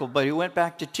miracle, but he went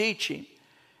back to teaching.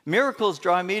 Miracles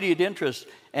draw immediate interest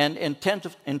and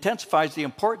intensifies the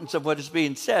importance of what is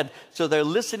being said. So they're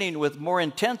listening with more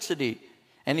intensity.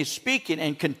 And he's speaking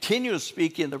and continues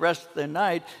speaking the rest of the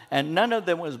night, and none of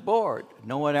them was bored.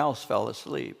 No one else fell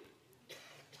asleep.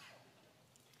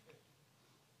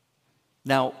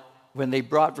 Now, when they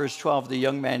brought, verse 12, the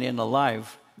young man in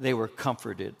alive, they were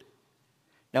comforted.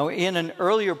 Now, in an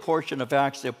earlier portion of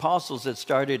Acts, the apostles had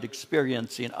started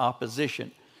experiencing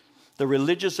opposition. The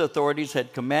religious authorities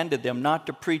had commanded them not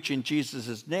to preach in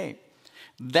Jesus' name.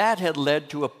 That had led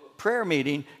to a prayer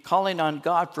meeting, calling on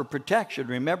God for protection.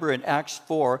 Remember in Acts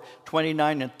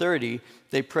 4:29 and 30,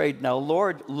 they prayed, "Now,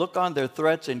 Lord, look on their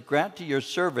threats and grant to your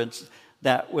servants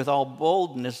that with all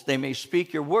boldness they may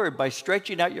speak your word by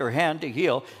stretching out your hand to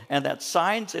heal, and that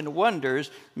signs and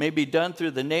wonders may be done through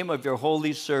the name of your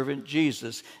holy servant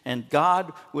Jesus." And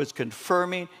God was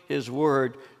confirming his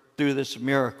word through this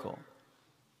miracle.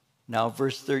 Now,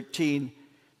 verse 13,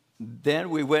 "Then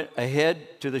we went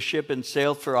ahead to the ship and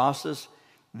sailed for Assos,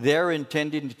 there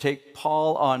intending to take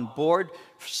Paul on board,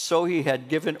 so he had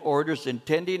given orders,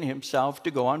 intending himself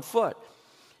to go on foot.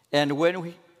 And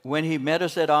when he met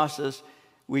us at Assos,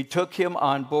 we took him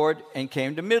on board and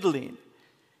came to Mytilene.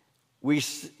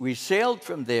 We sailed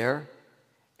from there,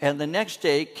 and the next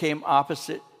day came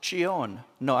opposite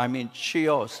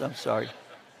Chios. I'm sorry.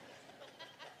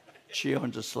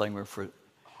 Chion's a slang word for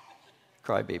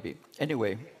crybaby.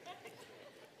 Anyway,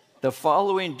 the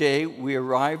following day we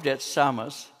arrived at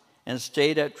Samos and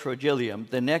stayed at Trogyllium.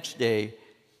 The next day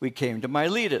we came to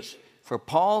Miletus, for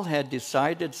Paul had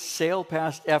decided to sail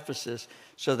past Ephesus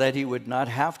so that he would not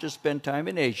have to spend time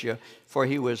in Asia, for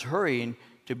he was hurrying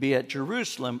to be at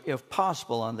Jerusalem, if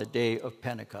possible, on the day of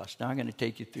Pentecost. Now I'm going to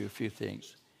take you through a few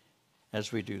things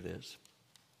as we do this.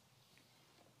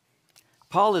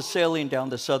 Paul is sailing down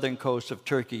the southern coast of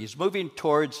Turkey. He's moving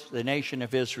towards the nation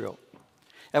of Israel.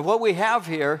 And what we have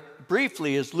here,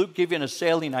 briefly, is Luke giving a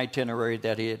sailing itinerary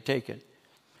that he had taken.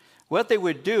 What they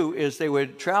would do is they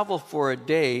would travel for a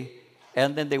day,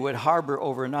 and then they would harbor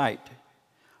overnight.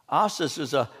 Assos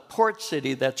is a port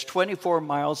city that's 24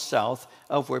 miles south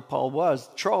of where Paul was,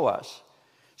 Troas.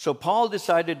 So Paul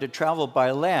decided to travel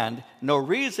by land. No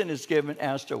reason is given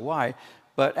as to why,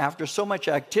 but after so much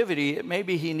activity,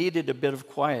 maybe he needed a bit of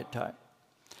quiet time.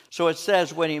 So it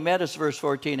says, when he met us, verse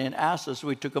 14, in Assos,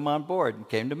 we took him on board and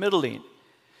came to Mytilene.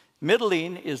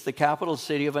 Mytilene is the capital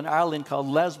city of an island called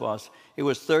Lesbos. It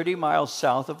was 30 miles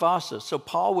south of Assos. So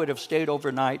Paul would have stayed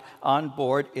overnight on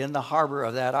board in the harbor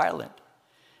of that island.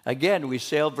 Again, we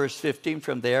sailed, verse 15,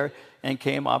 from there and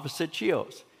came opposite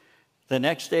Chios. The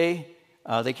next day,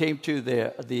 they came to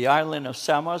the island of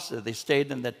Samos. They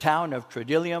stayed in the town of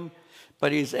Trogyllium.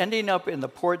 But he's ending up in the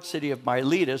port city of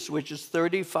Miletus, which is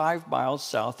 35 miles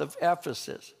south of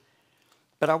Ephesus.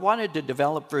 But I wanted to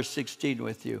develop verse 16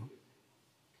 with you.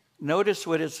 Notice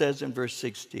what it says in verse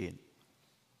 16.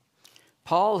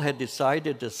 Paul had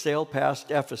decided to sail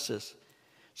past Ephesus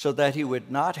so that he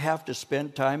would not have to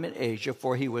spend time in Asia,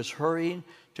 for he was hurrying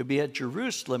to be at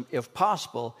Jerusalem, if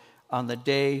possible, on the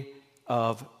day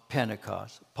of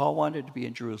Pentecost. Paul wanted to be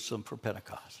in Jerusalem for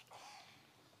Pentecost.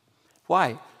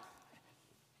 Why?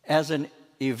 As an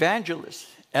evangelist,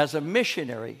 as a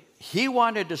missionary, he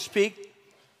wanted to speak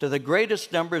to the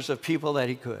greatest numbers of people that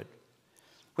he could.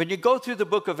 When you go through the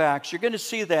book of Acts, you're going to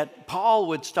see that Paul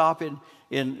would stop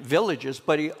in villages,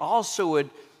 but he also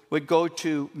would go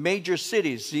to major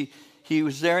cities. He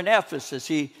was there in Ephesus.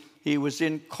 He was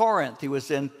in Corinth. He was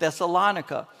in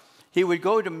Thessalonica. He would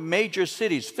go to major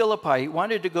cities, Philippi. He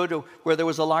wanted to go to where there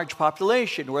was a large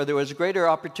population, where there was a greater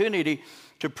opportunity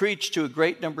to preach to a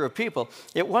great number of people.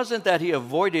 It wasn't that he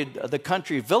avoided the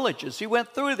country villages. He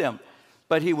went through them.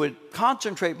 But he would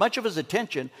concentrate much of his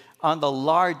attention on the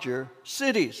larger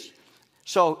cities.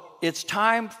 So it's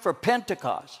time for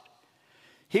Pentecost.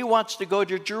 He wants to go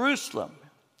to Jerusalem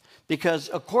because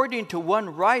according to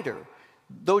one writer,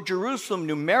 though Jerusalem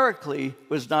numerically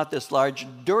was not this large,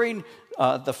 during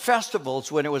the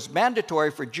festivals, when it was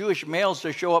mandatory for Jewish males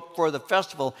to show up for the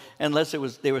festival, unless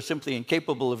they were simply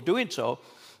incapable of doing so,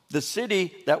 the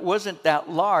city that wasn't that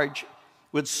large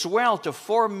would swell to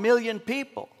 4 million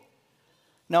people.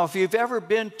 Now, if you've ever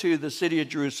been to the city of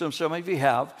Jerusalem, some of you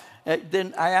have,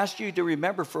 then I ask you to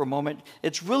remember for a moment,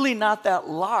 it's really not that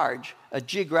large a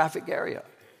geographic area.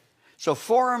 So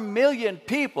 4 million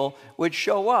people would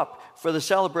show up for the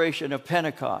celebration of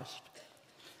Pentecost.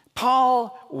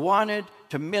 Paul wanted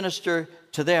to minister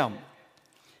to them.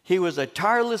 He was a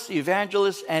tireless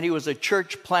evangelist and he was a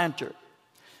church planter.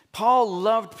 Paul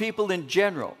loved people in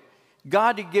general.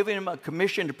 God had given him a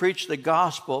commission to preach the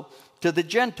gospel to the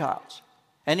Gentiles.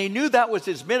 And he knew that was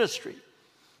his ministry.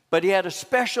 But he had a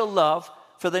special love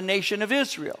for the nation of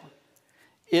Israel.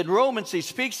 In Romans, he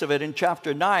speaks of it in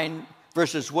chapter 9,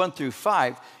 verses 1 through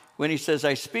 5, when he says,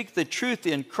 I speak the truth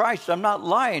in Christ. I'm not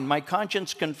lying. My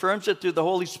conscience confirms it through the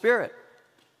Holy Spirit.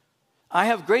 I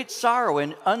have great sorrow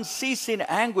and unceasing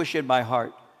anguish in my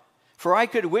heart. For I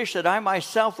could wish that I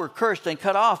myself were cursed and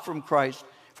cut off from Christ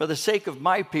for the sake of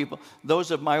my people,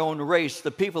 those of my own race, the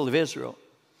people of Israel.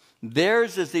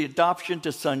 Theirs is the adoption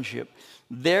to sonship.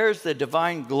 Theirs the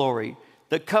divine glory,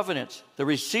 the covenants, the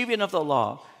receiving of the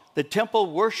law, the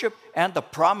temple worship, and the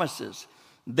promises.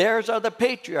 Theirs are the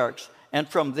patriarchs, and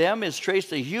from them is traced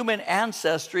the human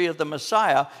ancestry of the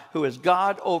Messiah, who is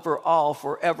God over all,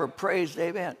 forever praised.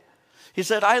 Amen. He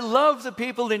said, I love the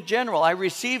people in general. I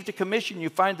received a commission, you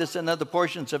find this in other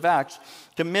portions of Acts,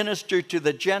 to minister to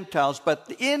the Gentiles.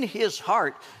 But in his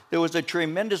heart, there was a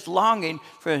tremendous longing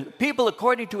for people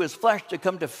according to his flesh to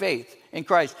come to faith in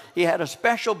Christ. He had a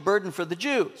special burden for the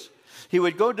Jews. He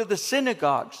would go to the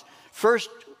synagogues first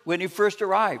when he first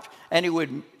arrived, and he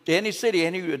would to any city,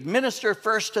 and he would minister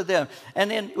first to them.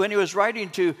 And then when he was writing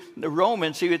to the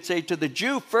Romans, he would say to the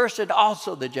Jew first and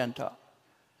also the Gentile.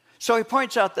 So he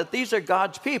points out that these are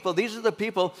God's people. These are the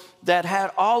people that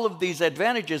had all of these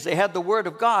advantages. They had the Word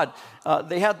of God.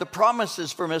 They had the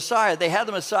promises for Messiah. They had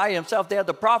the Messiah himself. They had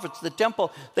the prophets, the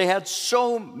temple. They had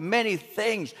so many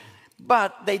things,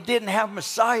 but they didn't have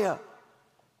Messiah.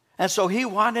 And so he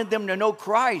wanted them to know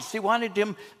Christ. He wanted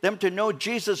them to know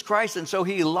Jesus Christ. And so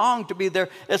he longed to be there,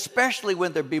 especially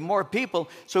when there'd be more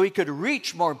people, so he could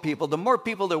reach more people. The more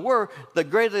people there were, the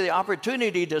greater the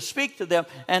opportunity to speak to them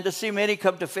and to see many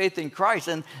come to faith in Christ.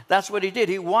 And that's what he did.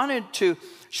 He wanted to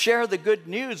share the good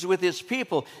news with his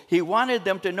people. He wanted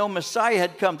them to know Messiah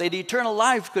had come, that eternal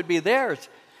life could be theirs.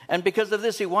 And because of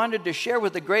this, he wanted to share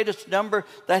with the greatest number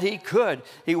that he could.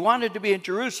 He wanted to be in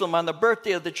Jerusalem on the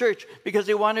birthday of the church because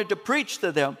he wanted to preach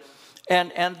to them.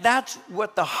 And that's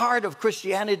what the heart of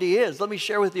Christianity is. Let me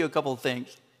share with you a couple of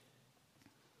things.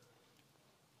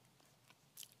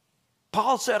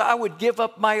 Paul said, I would give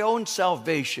up my own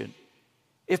salvation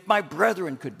if my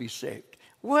brethren could be saved.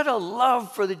 What a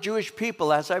love for the Jewish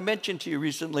people. As I mentioned to you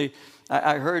recently,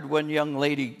 I heard one young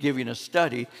lady giving a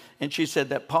study, and she said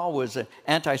that Paul was an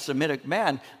anti-Semitic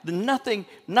man. Nothing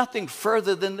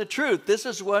further than the truth. This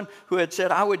is one who had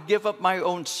said, I would give up my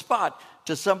own spot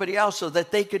to somebody else so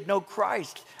that they could know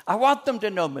Christ. I want them to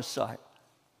know Messiah.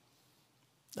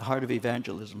 The heart of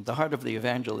evangelism. The heart of the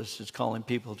evangelist is calling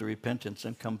people to repentance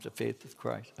and come to faith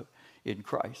in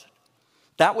Christ.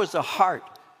 That was the heart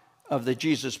of the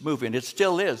Jesus movement. It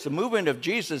still is. The movement of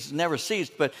Jesus never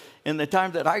ceased, but in the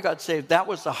time that I got saved, that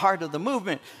was the heart of the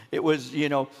movement. It was,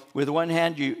 with one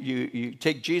hand you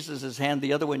take Jesus' hand,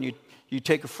 the other one you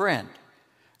take a friend.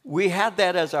 We had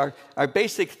that as our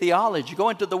basic theology. Go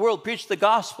into the world, preach the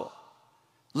gospel.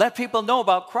 Let people know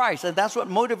about Christ, and that's what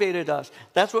motivated us.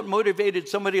 That's what motivated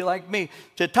somebody like me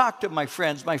to talk to my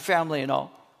friends, my family, and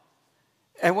all.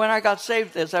 And when I got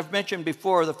saved, as I've mentioned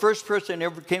before, the first person who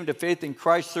ever came to faith in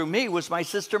Christ through me was my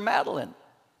sister Madeline.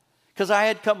 Because I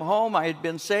had come home, I had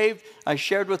been saved, I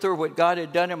shared with her what God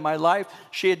had done in my life.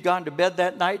 She had gone to bed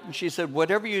that night, and she said,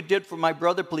 whatever you did for my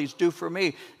brother, please do for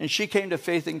me. And she came to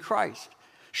faith in Christ.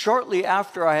 Shortly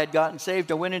after I had gotten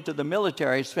saved, I went into the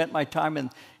military. I spent my time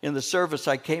in the service.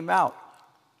 I came out.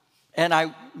 And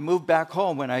I moved back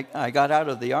home when I got out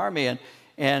of the Army.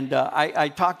 And I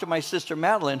talked to my sister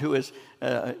Madeline, who is,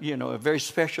 a very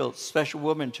special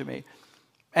woman to me.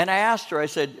 And I asked her, I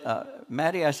said,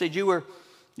 Maddie, I said, you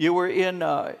were in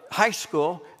high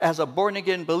school as a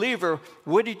born-again believer.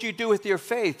 What did you do with your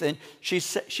faith? And she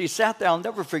sat there, I'll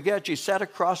never forget, she sat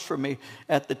across from me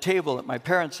at the table at my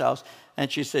parents' house.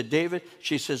 And she said, David,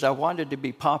 she says, I wanted to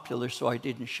be popular, so I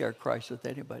didn't share Christ with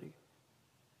anybody.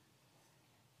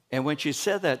 And when she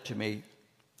said that to me,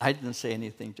 I didn't say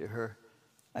anything to her.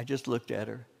 I just looked at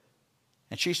her,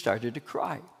 and she started to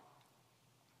cry.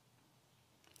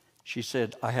 She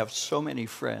said, I have so many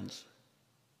friends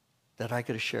that I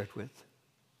could have shared with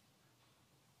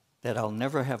that I'll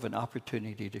never have an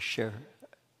opportunity to share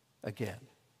again.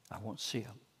 I won't see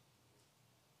them.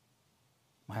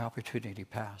 My opportunity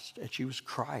passed. And she was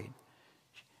crying.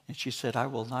 And she said, I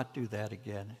will not do that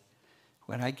again.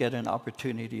 When I get an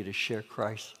opportunity to share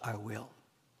Christ, I will.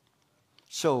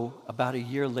 So about a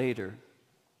year later,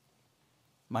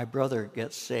 my brother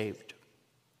gets saved.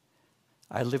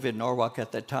 I live in Norwalk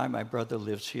at that time. My brother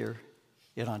lives here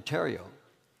in Ontario.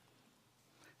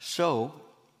 So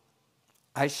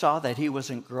I saw that he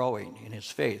wasn't growing in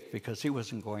his faith because he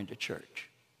wasn't going to church.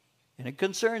 And it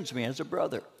concerns me as a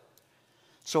brother.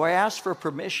 So I asked for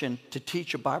permission to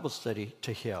teach a Bible study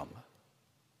to him.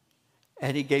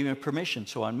 And he gave me permission.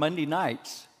 So on Monday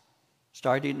nights,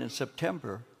 starting in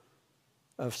September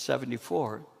of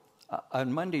 '74,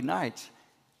 on Monday nights,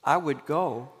 I would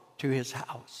go to his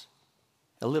house,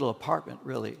 a little apartment,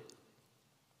 really.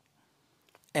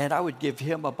 And I would give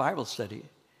him a Bible study.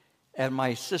 And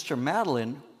my sister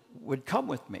Madeline would come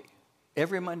with me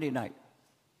every Monday night.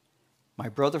 My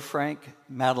brother Frank,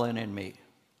 Madeline, and me.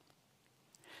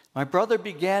 My brother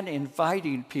began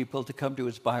inviting people to come to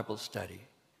his Bible study.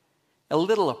 A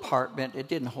little apartment, it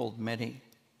didn't hold many.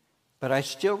 But I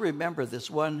still remember this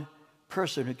one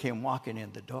person who came walking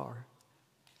in the door.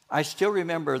 I still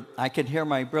remember, I can hear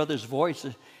my brother's voice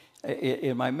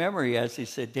in my memory as he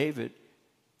said, David,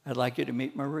 I'd like you to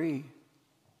meet Marie.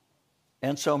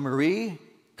 And so Marie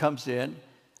comes in.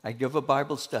 I give a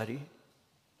Bible study.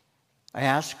 I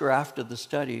ask her after the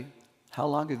study, how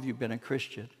long have you been a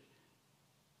Christian?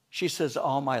 She says,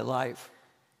 all my life.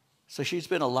 So she's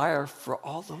been a liar for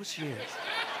all those years.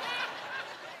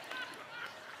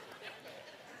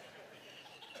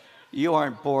 You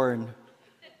aren't born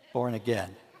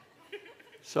again.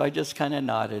 So I just kind of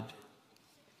nodded.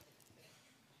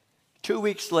 2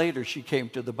 weeks later, she came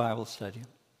to the Bible study.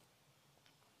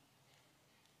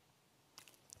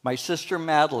 My sister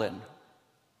Madeline,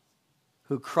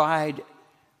 who cried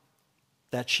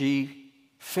that she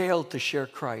failed to share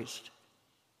Christ,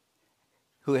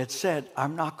 who had said,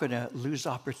 I'm not going to lose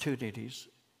opportunities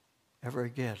ever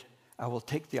again. I will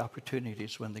take the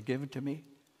opportunities when they're given to me.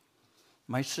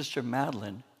 My sister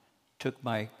Madeline took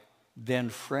my then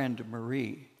friend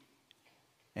Marie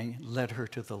and led her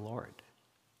to the Lord.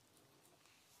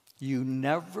 You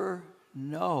never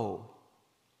know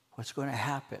what's going to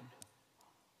happen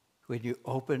when you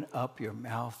open up your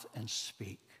mouth and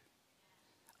speak.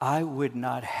 I would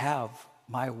not have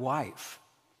my wife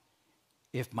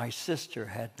if my sister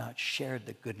had not shared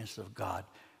the goodness of God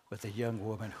with a young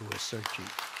woman who was searching.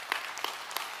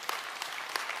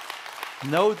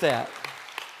 Know that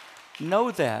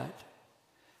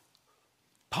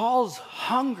Paul's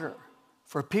hunger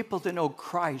for people to know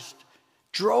Christ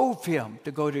drove him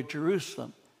to go to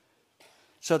Jerusalem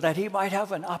so that he might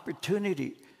have an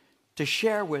opportunity to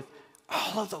share with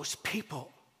all of those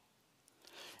people.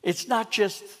 It's not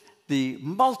just the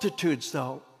multitudes,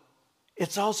 though.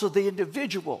 It's also the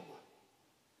individual.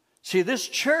 See, this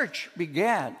church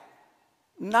began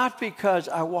not because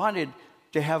I wanted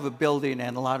to have a building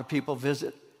and a lot of people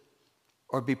visit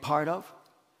or be part of.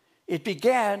 It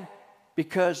began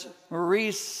because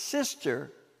Marie's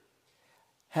sister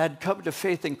had come to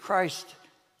faith in Christ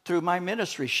through my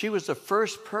ministry. She was the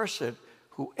first person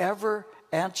who ever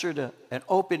answered an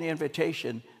open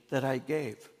invitation that I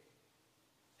gave.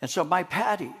 And so my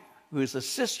Patty, who is a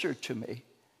sister to me,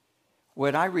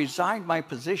 when I resigned my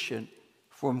position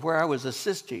from where I was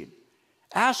assisting,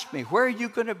 asked me, where are you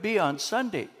going to be on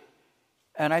Sunday?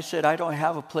 And I said, I don't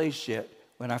have a place yet.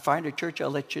 When I find a church, I'll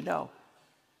let you know.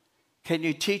 Can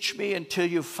you teach me until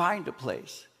you find a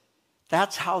place?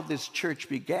 That's how this church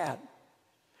began.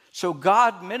 So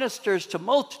God ministers to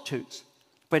multitudes,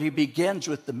 but he begins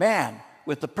with the man,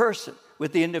 with the person,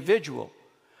 with the individual.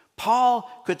 Paul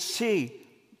could see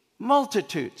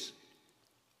multitudes,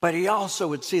 but he also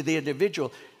would see the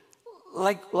individual.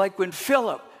 Like when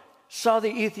Philip saw the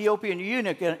Ethiopian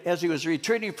eunuch as he was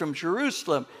returning from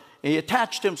Jerusalem, he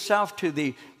attached himself to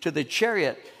the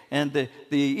chariot, and the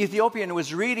Ethiopian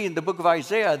was reading the book of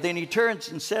Isaiah. Then he turns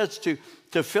and says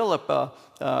to Philip,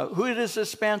 who does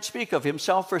this man speak of,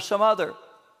 himself or some other?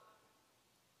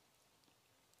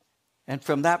 And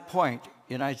from that point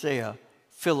in Isaiah,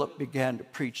 Philip began to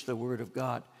preach the word of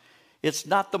God. It's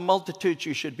not the multitudes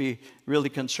you should be really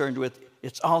concerned with.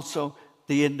 It's also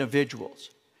the individuals.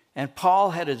 And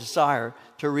Paul had a desire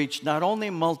to reach not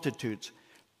only multitudes,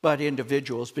 but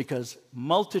individuals, because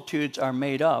multitudes are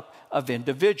made up of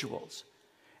individuals.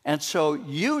 And so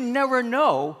you never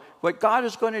know what God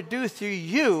is going to do through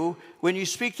you when you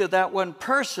speak to that one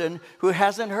person who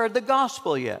hasn't heard the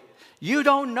gospel yet. You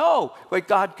don't know what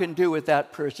God can do with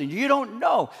that person. You don't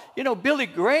know. You know, Billy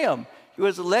Graham, he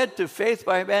was led to faith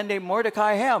by a man named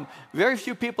Mordecai Ham. Very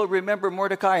few people remember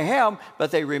Mordecai Ham, but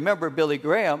they remember Billy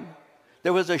Graham.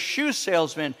 There was a shoe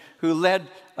salesman who led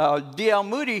D.L.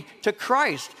 Moody to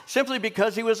Christ simply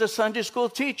because he was a Sunday school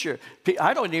teacher.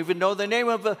 I don't even know the name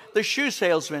of the shoe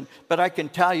salesman, but I can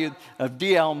tell you of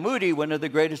D.L. Moody, one of the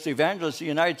greatest evangelists the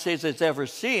United States has ever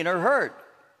seen or heard.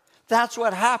 That's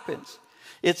what happens.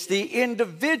 It's the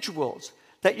individuals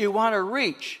that you want to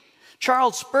reach.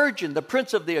 Charles Spurgeon, the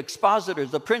prince of the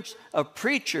expositors, the prince of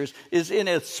preachers, is in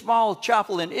a small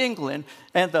chapel in England,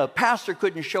 and the pastor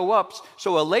couldn't show up,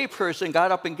 so a layperson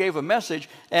got up and gave a message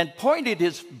and pointed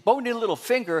his bony little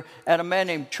finger at a man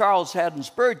named Charles Haddon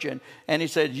Spurgeon, and he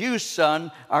said, you,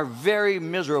 son, are very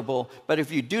miserable, but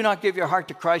if you do not give your heart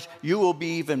to Christ, you will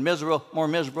be even more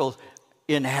miserable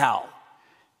in hell.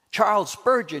 Charles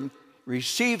Spurgeon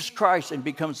receives Christ and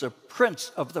becomes the prince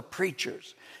of the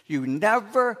preachers. You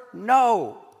never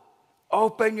know.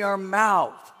 Open your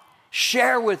mouth.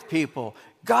 Share with people.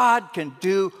 God can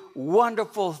do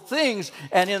wonderful things.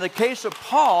 And in the case of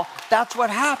Paul, that's what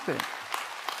happened.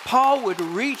 Paul would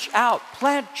reach out,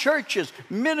 plant churches,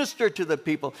 minister to the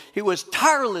people. He was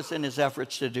tireless in his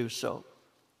efforts to do so.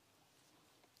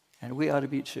 And we ought to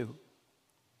be too.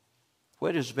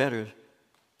 What is better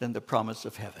than the promise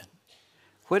of heaven?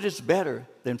 What is better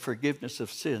than forgiveness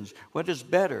of sins? What is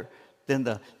better than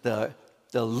the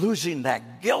losing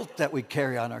that guilt that we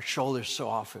carry on our shoulders so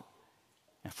often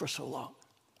and for so long?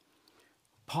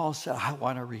 Paul said, I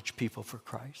want to reach people for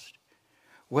Christ.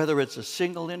 Whether it's a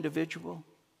single individual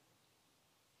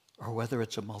or whether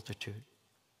it's a multitude.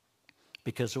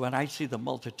 Because when I see the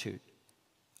multitude,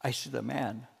 I see the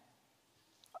man.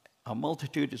 A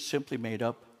multitude is simply made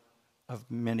up of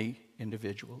many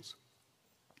individuals.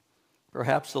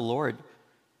 Perhaps the Lord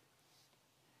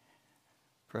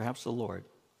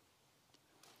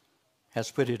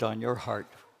has put it on your heart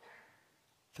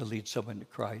to lead someone to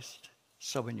Christ,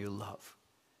 someone you love.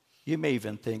 You may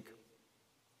even think,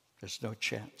 there's no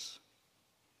chance.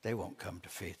 They won't come to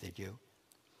faith in you.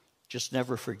 Just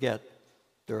never forget,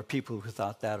 there are people who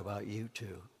thought that about you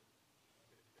too.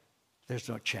 There's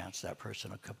no chance that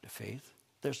person will come to faith.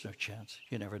 There's no chance.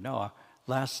 You never know.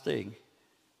 Last thing,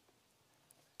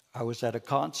 I was at a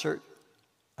concert.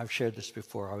 I've shared this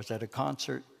before. I was at a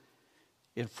concert.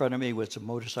 In front of me was a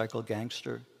motorcycle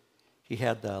gangster. He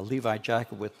had the Levi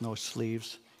jacket with no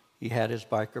sleeves. He had his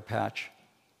biker patch.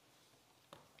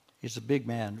 He's a big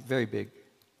man, very big.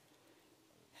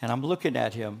 And I'm looking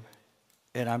at him,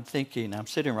 and I'm thinking, I'm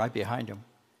sitting right behind him,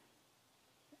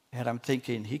 and I'm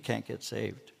thinking, he can't get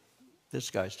saved. This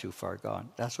guy's too far gone.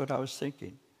 That's what I was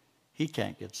thinking. He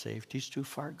can't get saved. He's too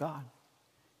far gone.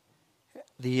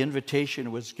 The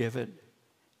invitation was given.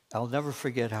 I'll never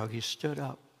forget how he stood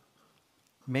up,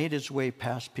 made his way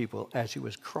past people. As he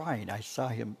was crying, I saw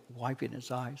him wiping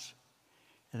his eyes.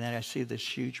 And then I see this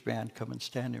huge man come and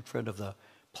stand in front of the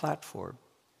platform.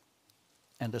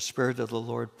 And the Spirit of the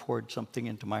Lord poured something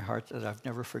into my heart that I've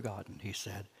never forgotten. He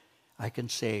said, I can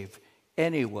save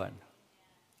anyone.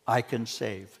 I can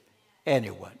save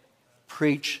anyone.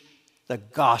 Preach the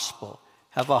gospel.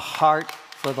 Have a heart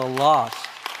for the lost.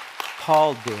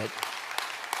 Paul did.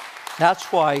 That's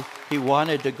why he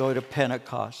wanted to go to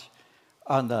Pentecost.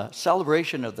 On the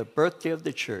celebration of the birthday of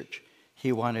the church,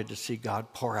 he wanted to see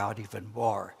God pour out even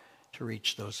more to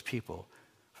reach those people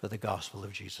for the gospel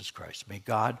of Jesus Christ. May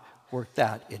God work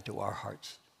that into our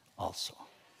hearts also.